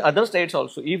 in other states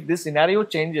also, if this scenario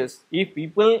changes, if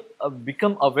people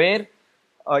become aware,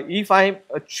 if I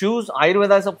choose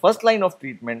Ayurveda as a first line of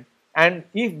treatment, and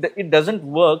if it doesn't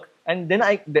work, and then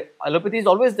the allopathy is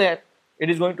always there, it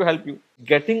is going to help you.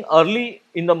 Getting early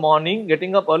in the morning,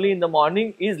 getting up early in the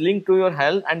morning is linked to your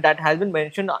health, and that has been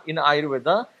mentioned in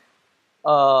Ayurveda.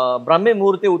 Brahme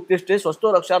Murte Uttishte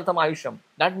Swasto Rakshartham Ayusham.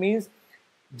 That means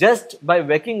just by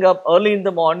waking up early in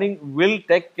the morning will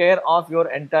take care of your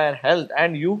entire health,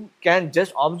 and you can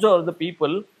just observe the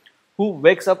people who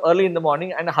wakes up early in the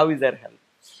morning and how is their health.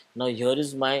 Now here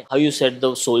is how you said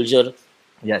the soldier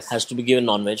Yes. has to be given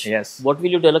non-veg. Yes. What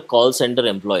will you tell a call center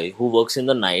employee who works in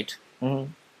the night,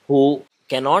 who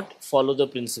cannot follow the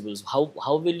principles?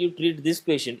 How will you treat this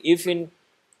patient if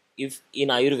in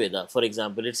Ayurveda, for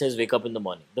example, it says wake up in the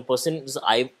morning, the person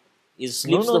sleeps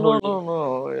the whole day.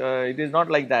 No. It is not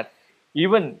like that.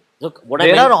 Even Look, what there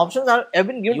I meant, are options have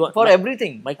been given for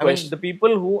everything. my I mean, question- the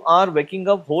people who are waking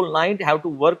up whole night have to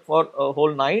work for a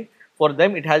whole night. For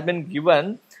them, it has been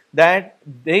given that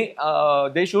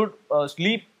they should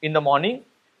sleep in the morning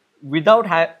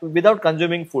without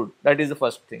consuming food. That is the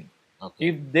first thing. Okay.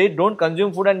 If they don't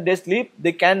consume food and they sleep,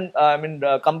 they can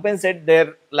compensate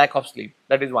their lack of sleep.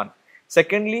 That is one.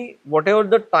 Secondly, whatever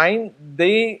the time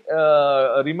they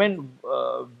remain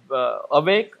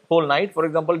awake whole night, for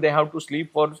example, they have to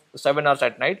sleep for 7 hours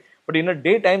at night, but in a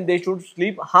daytime they should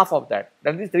sleep half of that.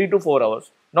 That is 3 to 4 hours,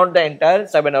 not the entire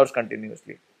 7 hours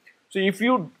continuously. So if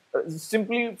you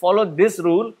simply follow this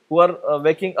rule, who are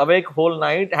waking awake whole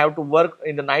night, have to work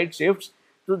in the night shifts,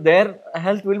 so their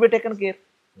health will be taken care.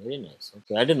 Very nice.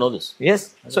 Okay, I didn't know this.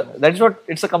 Yes, so that is what,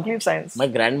 it's a complete science. My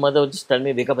grandmother would just tell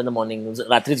me, wake up in the morning.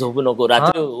 Ratri jhopu नको,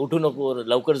 ratri uthu नको,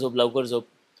 laukar zhop.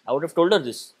 I would have told her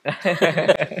this.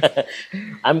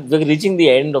 We're reaching the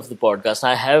end of the podcast.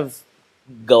 I have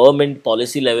government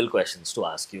policy level questions to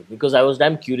ask you because I was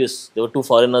damn curious. There were two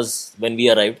foreigners when we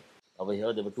arrived over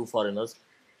here. There were two foreigners,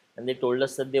 and they told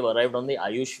us that they've arrived on the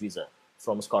AYUSH visa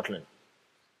from Scotland.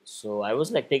 So I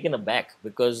was like taken aback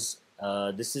because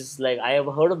this is like, I have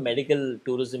heard of medical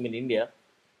tourism in India,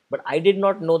 but I did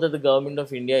not know that the government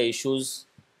of India issues,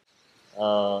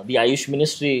 the AYUSH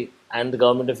ministry and the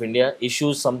government of India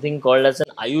issues something called as an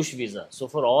AYUSH visa. So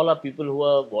for all our people who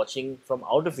are watching from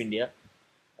out of India,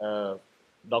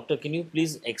 doctor, can you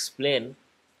please explain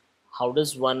how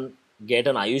does one get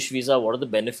an AYUSH visa? What are the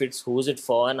benefits? Who is it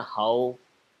for? And how?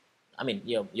 I mean,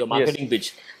 your marketing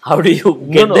pitch. How do you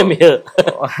get them here?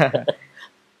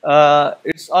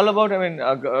 It's all about,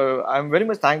 I'm very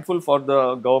much thankful for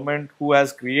the government who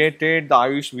has created the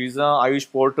AYUSH visa,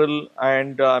 AYUSH portal,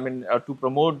 and to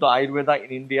promote the Ayurveda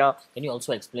in India. Can you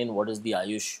also explain what is the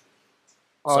AYUSH?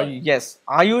 Yes,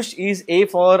 AYUSH is A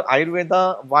for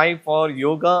Ayurveda, Y for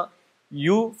Yoga,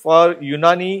 U for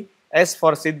Unani, S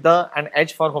for Siddha, and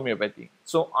H for Homeopathy.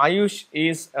 So AYUSH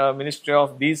is a ministry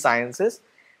of these sciences,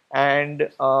 and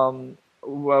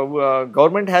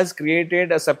government has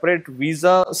created a separate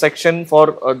visa section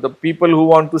for the people who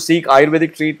want to seek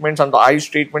Ayurvedic treatments and the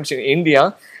AYUSH treatments in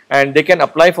India, and they can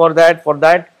apply for that. For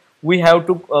that, we have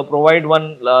to provide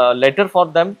one letter for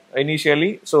them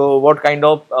initially. So what kind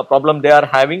of problem they are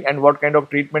having and what kind of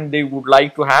treatment they would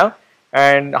like to have,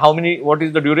 and what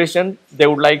is the duration they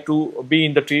would like to be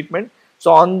in the treatment.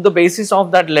 So on the basis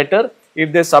of that letter,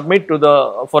 if they submit to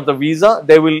the for the visa,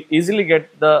 they will easily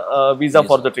get the visa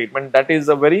for the treatment. That is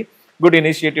a very good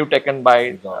initiative taken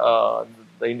by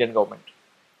the Indian government.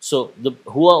 So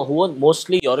who are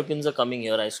mostly Europeans are coming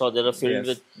here. I saw they are filled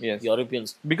with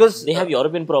Europeans because they have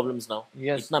European problems now.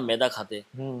 Yes. Itna maida khate,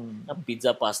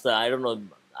 pizza, pasta. I don't know.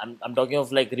 I'm talking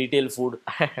of like retail food,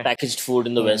 packaged food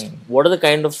in the West. What are the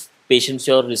kind of patients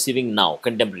you're receiving now,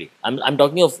 contemporary? I'm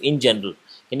talking of in general.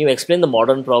 Can you explain the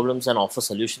modern problems and offer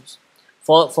solutions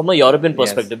from a European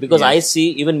perspective? Because I see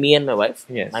even me and my wife,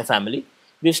 my family,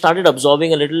 we've started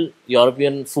absorbing a little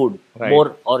European food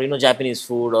more, or Japanese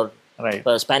food or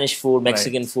Spanish food,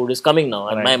 Mexican food is coming now.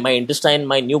 And my intestine,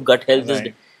 my new gut health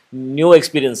is new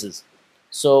experiences.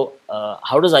 So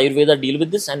how does Ayurveda deal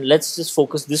with this? And let's just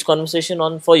focus this conversation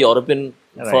on for European,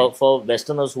 for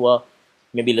Westerners who are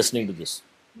maybe listening to this.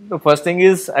 The first thing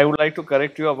is I would like to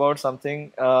correct you about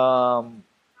something.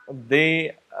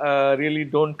 They really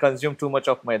don't consume too much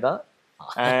of maida,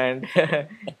 and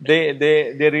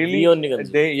they really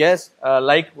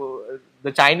like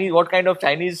the Chinese. What kind of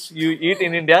Chinese you eat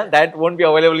in India, that won't be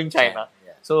available in China.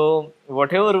 So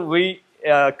whatever we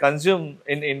consume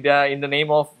in India in the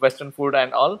name of Western food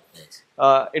and all,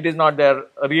 it is not their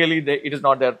it is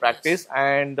not their practice.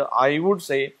 And I would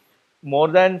say more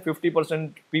than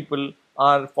 50% people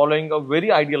are following a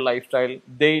very ideal lifestyle.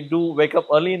 They do wake up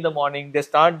early in the morning. They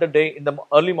start the day in the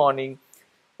early morning.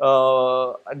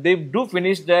 They do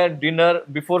finish their dinner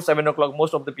before 7 o'clock,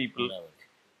 most of the people.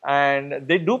 And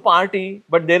they do party,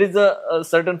 but there is a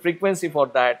certain frequency for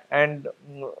that. And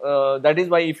that is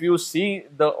why if you see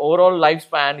the overall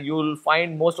lifespan, you will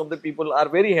find most of the people are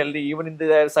very healthy, even in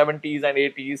their 70s and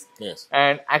 80s,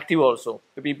 and active also.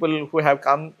 The people who have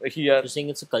come here. You're saying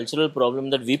it's a cultural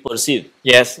problem that we perceive.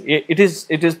 Yes, it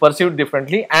is perceived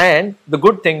differently. And the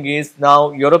good thing is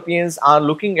now Europeans are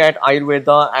looking at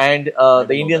Ayurveda and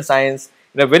the Indian science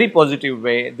in a very positive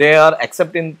way. They are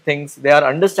accepting things, they are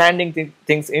understanding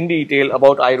things in detail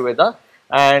about Ayurveda,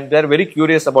 and they are very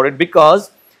curious about it,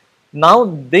 because now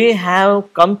they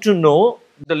have come to know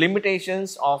the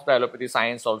limitations of the allopathy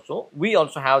science also. We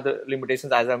also have the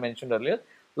limitations, as I mentioned earlier.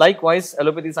 Likewise,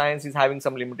 allopathy science is having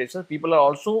some limitations. People are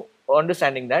also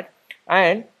understanding that,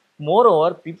 and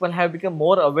moreover, people have become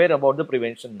more aware about the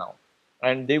prevention now.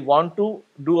 And they want to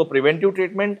do a preventive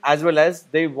treatment, as well as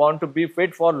they want to be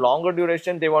fit for longer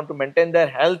duration. They want to maintain their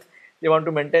health. They want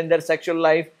to maintain their sexual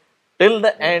life till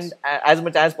the end as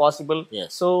much as possible.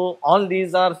 So all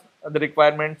these are the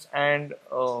requirements, and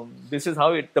this is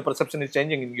how the perception is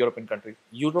changing in European countries.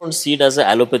 You don't see it as an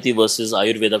allopathy versus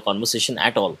Ayurveda conversation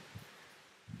at all?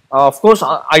 Of course,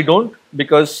 I don't,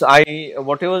 because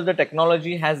whatever the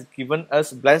technology has given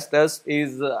us, blessed us,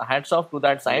 is hats off to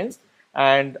that science.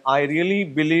 And I really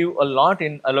believe a lot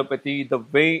in allopathy, the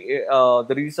way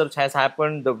the research has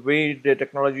happened, the way the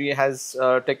technology has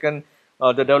taken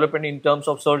the development in terms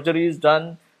of surgeries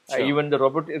done. Even the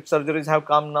robotic surgeries have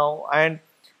come now, and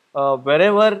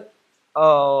wherever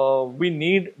we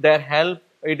need their help,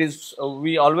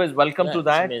 we always welcome to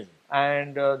that.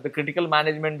 And the critical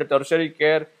management, the tertiary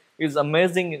care is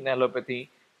amazing in allopathy.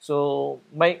 So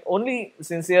my only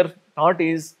sincere thought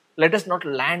is, let us not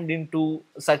land into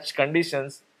such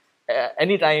conditions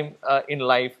anytime in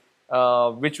life,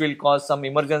 which will cause some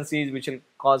emergencies, which will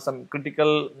cause some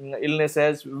critical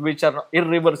illnesses, which are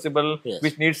irreversible,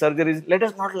 which need surgeries. Let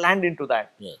us not land into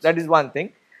that. That is one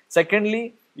thing.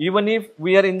 Secondly, even if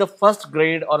we are in the first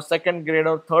grade or second grade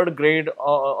or third grade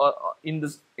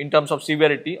in terms of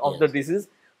severity of the disease,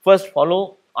 first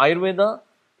follow Ayurveda.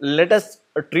 Let us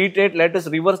treat it. Let us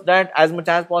reverse that as much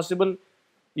as possible.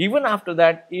 Even after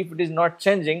that, if it is not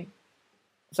changing,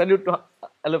 salute to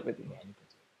allopathy.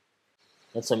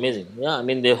 That's amazing. Yeah, I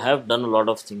mean, they have done a lot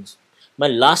of things. My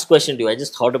last question to you, I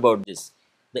just thought about this.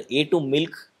 The A2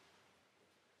 milk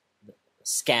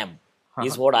scam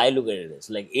is what I look at it as.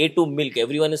 Like A2 milk,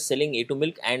 everyone is selling A2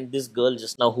 milk, and this girl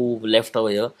just now who left over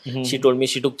here, she told me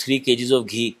she took 3 kgs of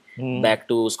ghee back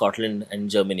to Scotland and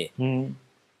Germany.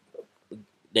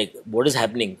 Like, what is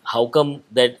happening? How come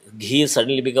that ghee has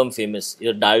suddenly become famous?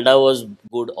 Your dalda was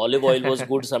good, olive oil was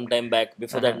good some time back.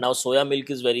 Before that, now soya milk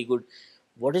is very good.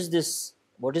 What is this?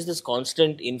 What is this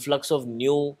constant influx of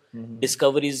new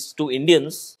discoveries to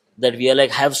Indians that we are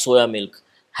like, have soya milk,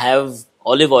 have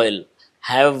olive oil,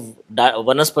 have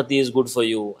vanaspati is good for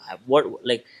you.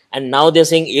 And now they're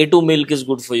saying A2 milk is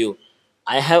good for you.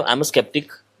 I'm a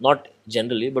skeptic, not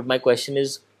generally, but my question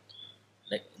is,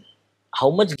 like, how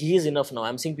much ghee is enough now?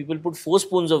 I'm seeing people put 4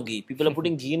 spoons of ghee. People are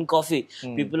putting ghee in coffee.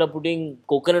 People are putting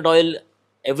coconut oil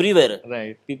everywhere.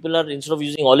 Right. People are, instead of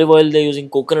using olive oil, they're using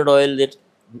coconut oil.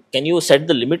 Can you set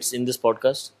the limits in this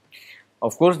podcast?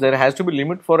 Of course, there has to be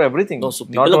limit for everything. No, so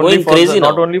people are going crazy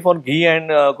now. Not only for ghee and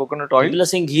coconut oil. People are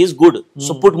saying ghee is good,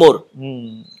 so put more.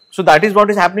 So that is what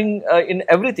is happening in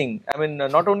everything. I mean,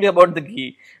 not only about the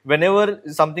ghee. Whenever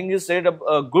something is said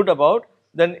good about,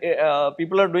 then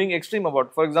people are doing extreme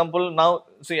about. For example, now,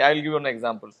 see, I'll give you an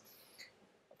example.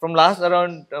 From last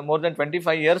around more than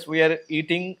 25 years, we are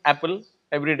eating apple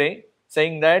every day,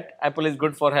 saying that apple is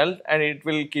good for health and it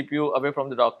will keep you away from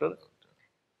the doctor.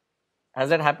 Has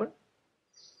that happened?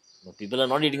 No, people are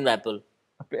not eating the apple.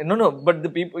 No, but the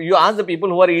people, you ask the people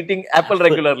who are eating apple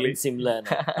regularly. Similar.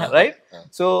 Right?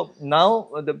 So now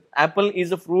the apple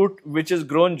is a fruit which is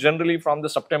grown generally from the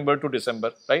September to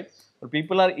December, right? But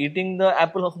people are eating the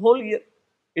apple whole year.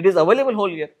 It is available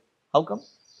whole year. How come?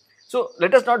 So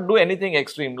let us not do anything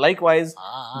extreme. Likewise,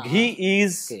 ghee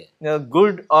is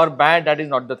good or bad, that is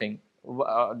not the thing.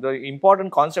 The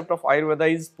important concept of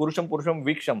Ayurveda is Purusham Purusham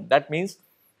Viksham. That means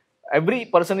every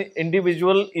person,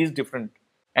 individual is different.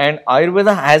 And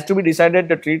Ayurveda has to be decided,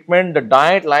 the treatment, the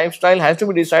diet, lifestyle has to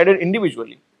be decided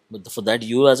individually. But for that,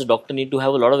 you as a doctor need to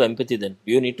have a lot of empathy then.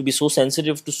 You need to be so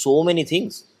sensitive to so many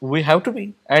things. We have to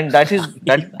be. And that is,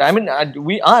 that. I mean,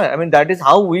 we are. I mean, that is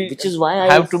how we Which is why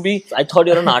have to be. I thought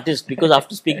you're an artist, because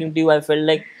after speaking to you, I felt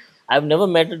like I've never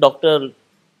met a doctor,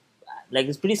 like,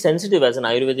 it's pretty sensitive as an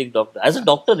Ayurvedic doctor. As a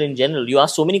doctor in general, you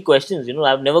ask so many questions. You know,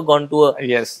 I've never gone to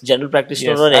a general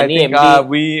practitioner or any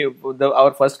MD.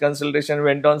 Our first consultation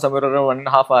went on somewhere around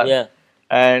 1.5 hours. Yeah.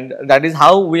 And that is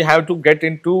how we have to get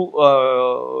into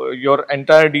your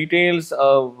entire details,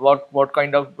 what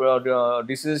kind of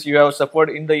disease you have suffered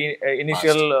in the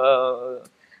initial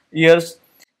years,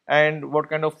 and what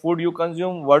kind of food you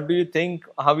consume, what do you think,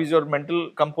 how is your mental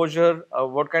composure,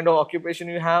 what kind of occupation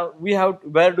you have,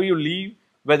 where do you live,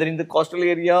 whether in the coastal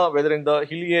area, whether in the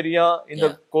hilly area, in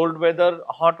the cold weather,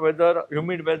 hot weather,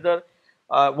 humid weather,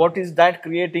 what is that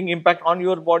creating impact on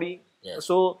your body.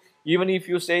 So even if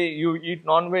you say you eat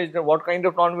non-veg, then what kind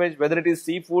of non-veg, whether it is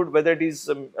seafood, whether it is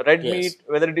red meat,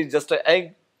 whether it is just an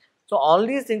egg. So all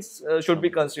these things should be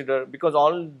considered, because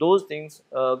all those things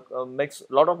makes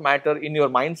a lot of matter in your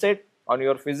mindset, on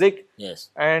your physique.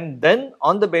 And then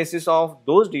on the basis of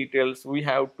those details, we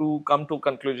have to come to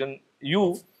conclusion,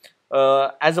 you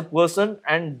as a person,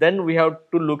 and then we have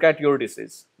to look at your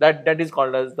disease. That is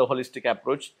called as the holistic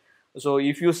approach. So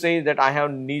if you say that I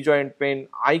have knee joint pain,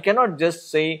 I cannot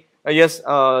just say,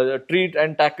 treat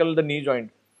and tackle the knee joint.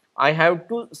 I have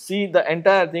to see the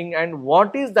entire thing, and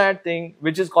what is that thing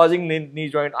which is causing knee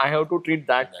joint. I have to treat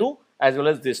that too, as well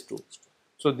as this too.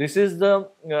 So this is the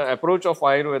approach of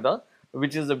Ayurveda,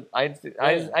 which is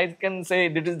I can say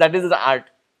that is the art.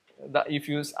 If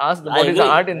you ask what is the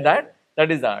art in that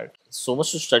is the art. So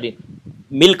much to study.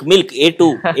 Milk,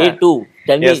 A2.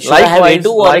 Tell me, should I have A2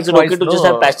 or is it okay to just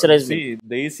have pasteurized milk? See,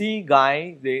 Desi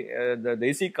guy, the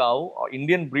Desi cow or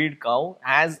Indian breed cow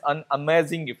has an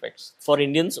amazing effects. For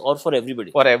Indians or for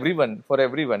everybody? For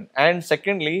everyone. And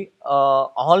secondly,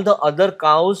 all the other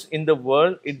cows in the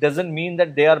world, it doesn't mean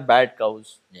that they are bad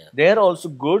cows. They are also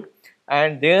good,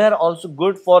 and they are also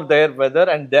good for their weather,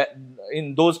 and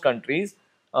in those countries.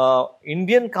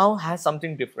 Indian cow has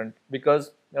something different,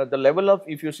 because the level of,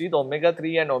 if you see the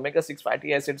omega-3 and omega-6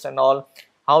 fatty acids and all,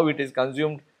 how it is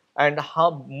consumed, and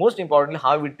how, most importantly,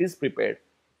 how it is prepared.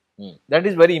 That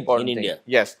is very important in India.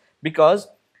 Yes, because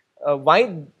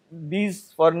why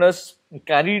these foreigners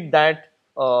carried that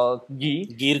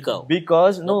Gir cow?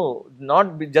 Because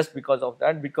not just because of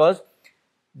that, because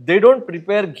they don't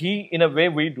prepare ghee in a way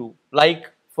we do. Like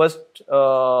first,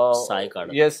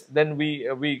 then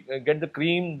we get the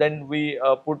cream, then we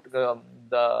put the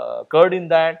curd in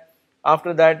that.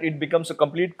 After that, it becomes a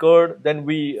complete curd. Then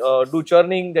we do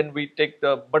churning. Then we take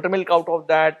the buttermilk out of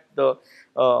that. The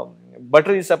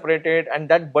butter is separated, and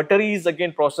that butter is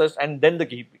again processed, and then the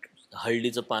ghee becomes.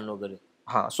 Haldi's pan vagare.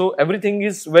 So everything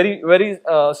is very, very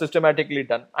systematically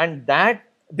done, and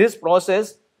this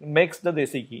process makes the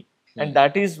desi ghee. And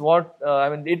that is what,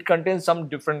 it contains some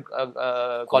different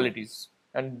qualities.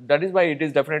 And that is why it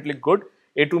is definitely good.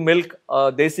 A2 milk,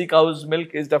 desi cow's milk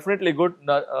is definitely good.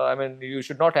 You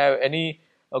should not have any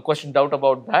doubt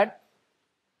about that.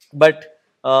 But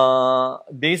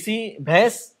desi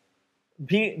bhais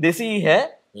bhi desi ही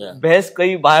है, भैंस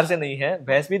कई बाहर से नहीं है,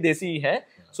 भैंस भी देसी ही है.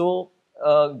 So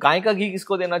गाय का घी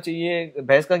किसको देना चाहिए,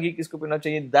 भैंस का घी किसको पीना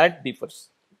चाहिए, that differs.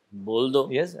 बोल दो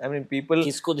Yes, I mean people.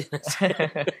 किसको देना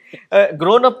चाहिए?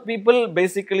 Grown up people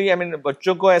basically, I mean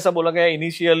बच्चों को ऐसा बोला गया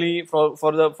initially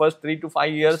for the first 3 to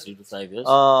 5 years, 3 to 5 years.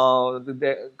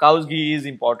 the cow's ghee is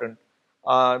important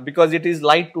because it is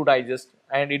light to digest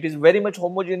and it is very much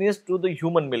homogeneous to the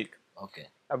human milk. Okay.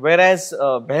 Whereas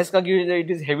bhais ka ghee, it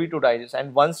is heavy to digest,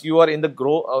 and once you are in the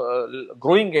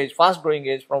growing age, fast growing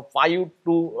age, from 5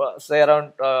 to say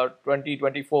around 20,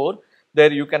 24,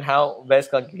 there you can have bhais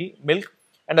ka ghee milk.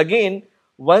 And again,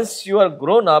 once you are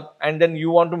grown up and then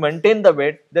you want to maintain the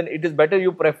weight, then it is better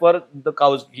you prefer the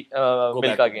cow's ghee, Go milk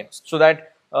back to again, breast. so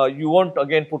that you won't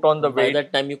again put on the By weight.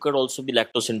 that time, you could also be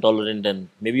lactose intolerant, and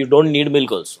maybe you don't need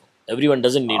milk also. Everyone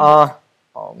doesn't need milk.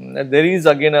 There is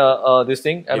again this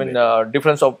thing. I mean,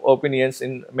 difference of opinions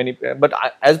in many. But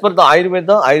as per the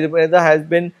Ayurveda has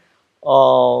been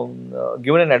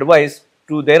given an advice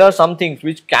to. There are some things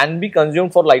which can be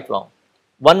consumed for lifelong.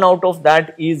 One out of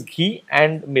that is ghee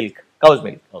and milk, cow's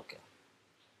milk. Okay.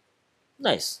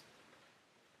 Nice.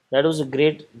 That was a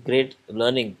great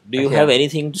learning. Do you have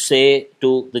anything to say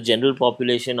to the general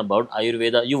population about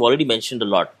Ayurveda? You've already mentioned a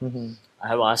lot. I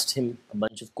have asked him a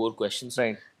bunch of core questions.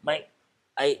 Right.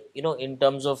 In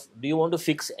terms of, do you want to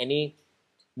fix any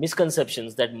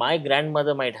misconceptions that my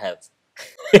grandmother might have?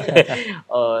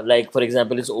 Like, for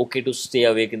example, it's okay to stay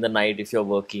awake in the night if you're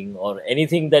working, or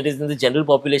anything that is in the general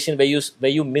population where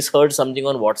you misheard something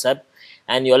on WhatsApp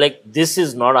and you're like, this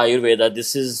is not Ayurveda.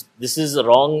 This is a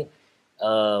wrong.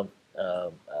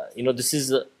 This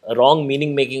is a wrong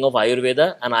meaning making of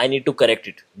Ayurveda, and I need to correct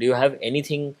it. Do you have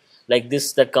anything like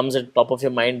this that comes at top of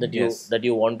your mind that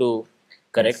you want to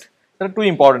correct? Yes. There are two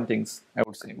important things, I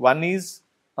would say. One is,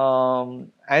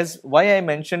 as why I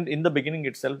mentioned in the beginning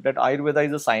itself, that Ayurveda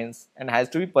is a science and has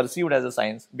to be perceived as a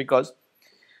science, because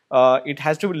it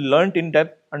has to be learnt in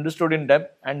depth, understood in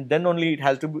depth, and then only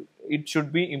it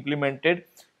should be implemented,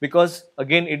 because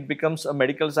again it becomes a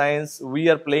medical science. We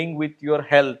are playing with your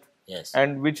health,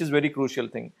 and which is very crucial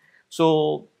thing.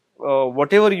 So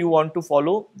whatever you want to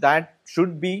follow, that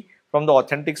should be from the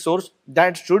authentic source,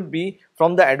 that should be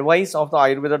from the advice of the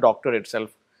Ayurveda doctor itself.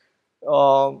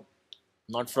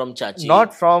 Not from Chachi.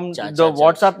 Not from the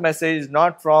WhatsApp message,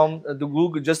 not from the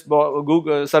Google, just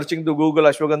Google searching the Google,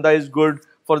 ashwagandha is good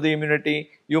for the immunity.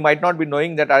 You might not be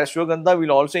knowing that ashwagandha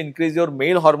will also increase your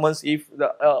male hormones if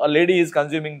a lady is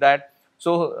consuming that.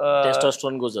 So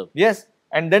testosterone goes up. Yes,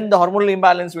 and then the hormonal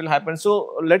imbalance will happen.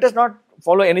 So let us not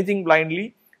follow anything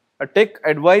blindly. Take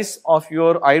advice of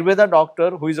your Ayurveda doctor,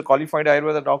 who is a qualified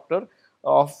Ayurveda doctor,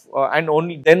 and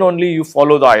only you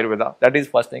follow the Ayurveda. That is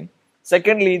first thing.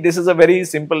 Secondly, this is a very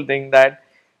simple thing, that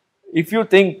if you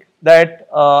think that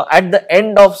at the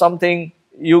end of something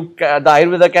the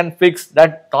Ayurveda can fix,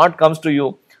 that thought comes to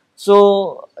you.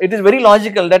 So it is very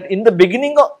logical that in the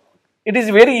beginning it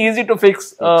is very easy to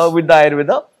fix with the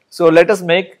Ayurveda. So let us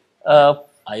make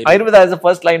Ayurveda as the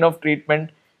first line of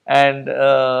treatment, and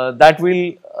that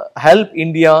will help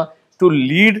India to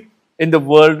lead in the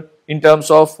world in terms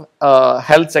of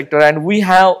health sector. And we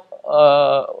have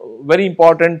very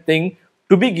important thing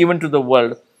to be given to the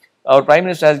world. Our Prime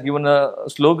Minister has given a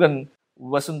slogan,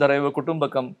 Vasundharaiva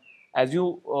Kutumbakam. As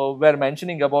you were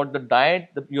mentioning about the diet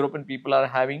the European people are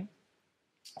having,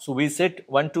 so we sit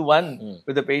one-to-one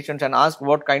with the patients and ask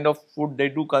what kind of food they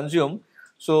do consume.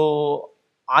 So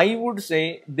I would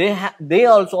say they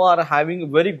also are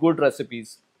having very good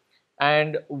recipes,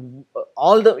 and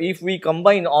if we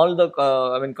combine all the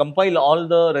compile all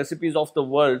the recipes of the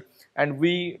world, and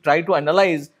we try to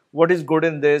analyze what is good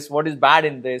in this, what is bad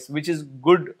in this, which is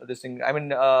good this thing. I mean,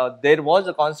 there was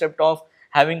a concept of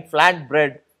having flat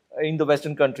bread in the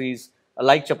Western countries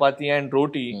like chapati and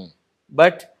roti,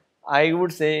 but I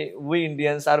would say we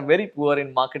Indians are very poor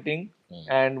in marketing,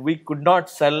 and we could not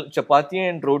sell chapati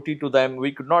and roti to them.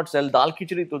 We could not sell dal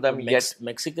khichdi to them yet.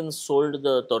 Mexicans sold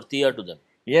the tortilla to them.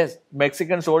 Yes,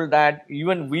 Mexicans sold that.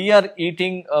 Even we are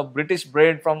eating British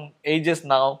bread from ages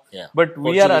now, but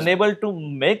we are unable to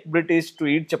make British to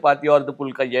eat chapati or the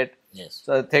pulka yet. Yes.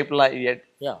 So thepla yet.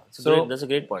 Yeah, so that's a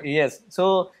great point. Yes.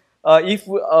 So if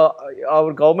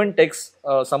our government takes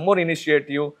some more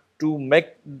initiative to make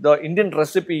the Indian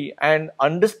recipe and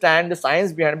understand the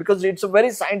science behind it, because it's a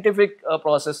very scientific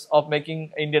process of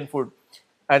making Indian food.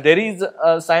 There is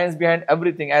science behind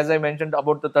everything, as I mentioned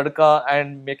about the tadka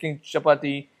and making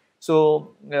chapati.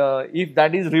 So if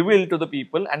that is revealed to the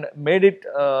people and made it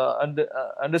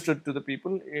understood to the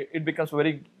people, it becomes a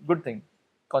very good thing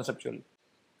conceptually.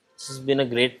 This has been a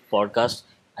great podcast.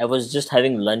 I was just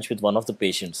having lunch with one of the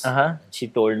patients. She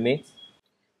told me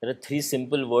there are 3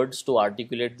 simple words to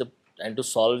articulate and to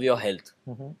solve your health.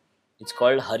 It's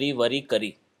called hurry, worry,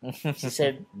 curry. She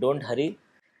said, don't hurry,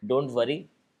 don't worry,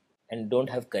 and don't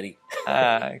have curry.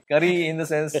 Curry in the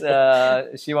sense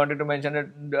she wanted to mention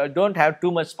that don't have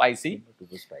too much spicy. Too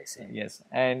much spicy. Yes,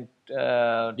 and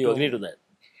Do you agree to that?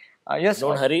 yes.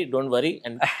 Don't hurry, don't worry,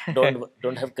 and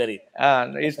don't have curry.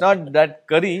 It's not that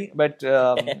curry, but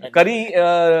curry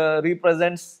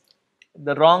represents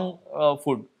the wrong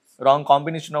food, wrong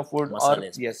combination of food,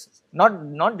 Masala, or yes,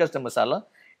 not just a masala,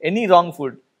 any wrong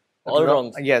food. All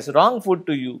wrong. Yes, wrong food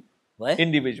to you Why?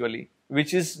 individually,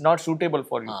 which is not suitable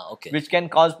for you, Okay. which can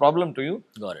cause problem to you.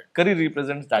 Got it. Curry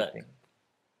represents that thing.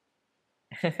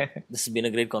 This has been a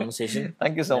great conversation.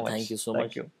 Thank you so much. Thank you so Thank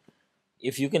much. you.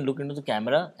 If you can look into the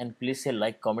camera and please say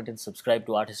like, comment, and subscribe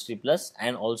to Art History Plus,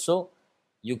 and also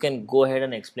you can go ahead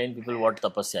and explain people what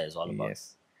Tapasya is all about.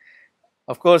 Yes.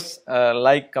 Of course,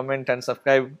 like, comment, and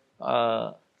subscribe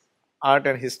Art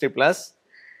and History Plus.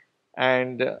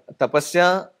 And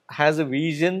Tapasya has a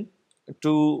vision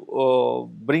to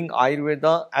bring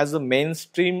Ayurveda as a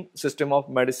mainstream system of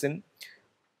medicine,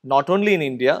 not only in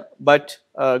India but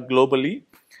globally.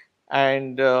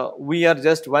 And we are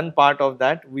just one part of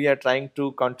that. We are trying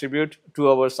to contribute to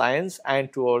our science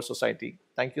and to our society.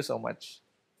 Thank you so much.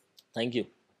 Thank you.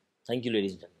 Thank you,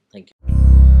 ladies and gentlemen. Thank you.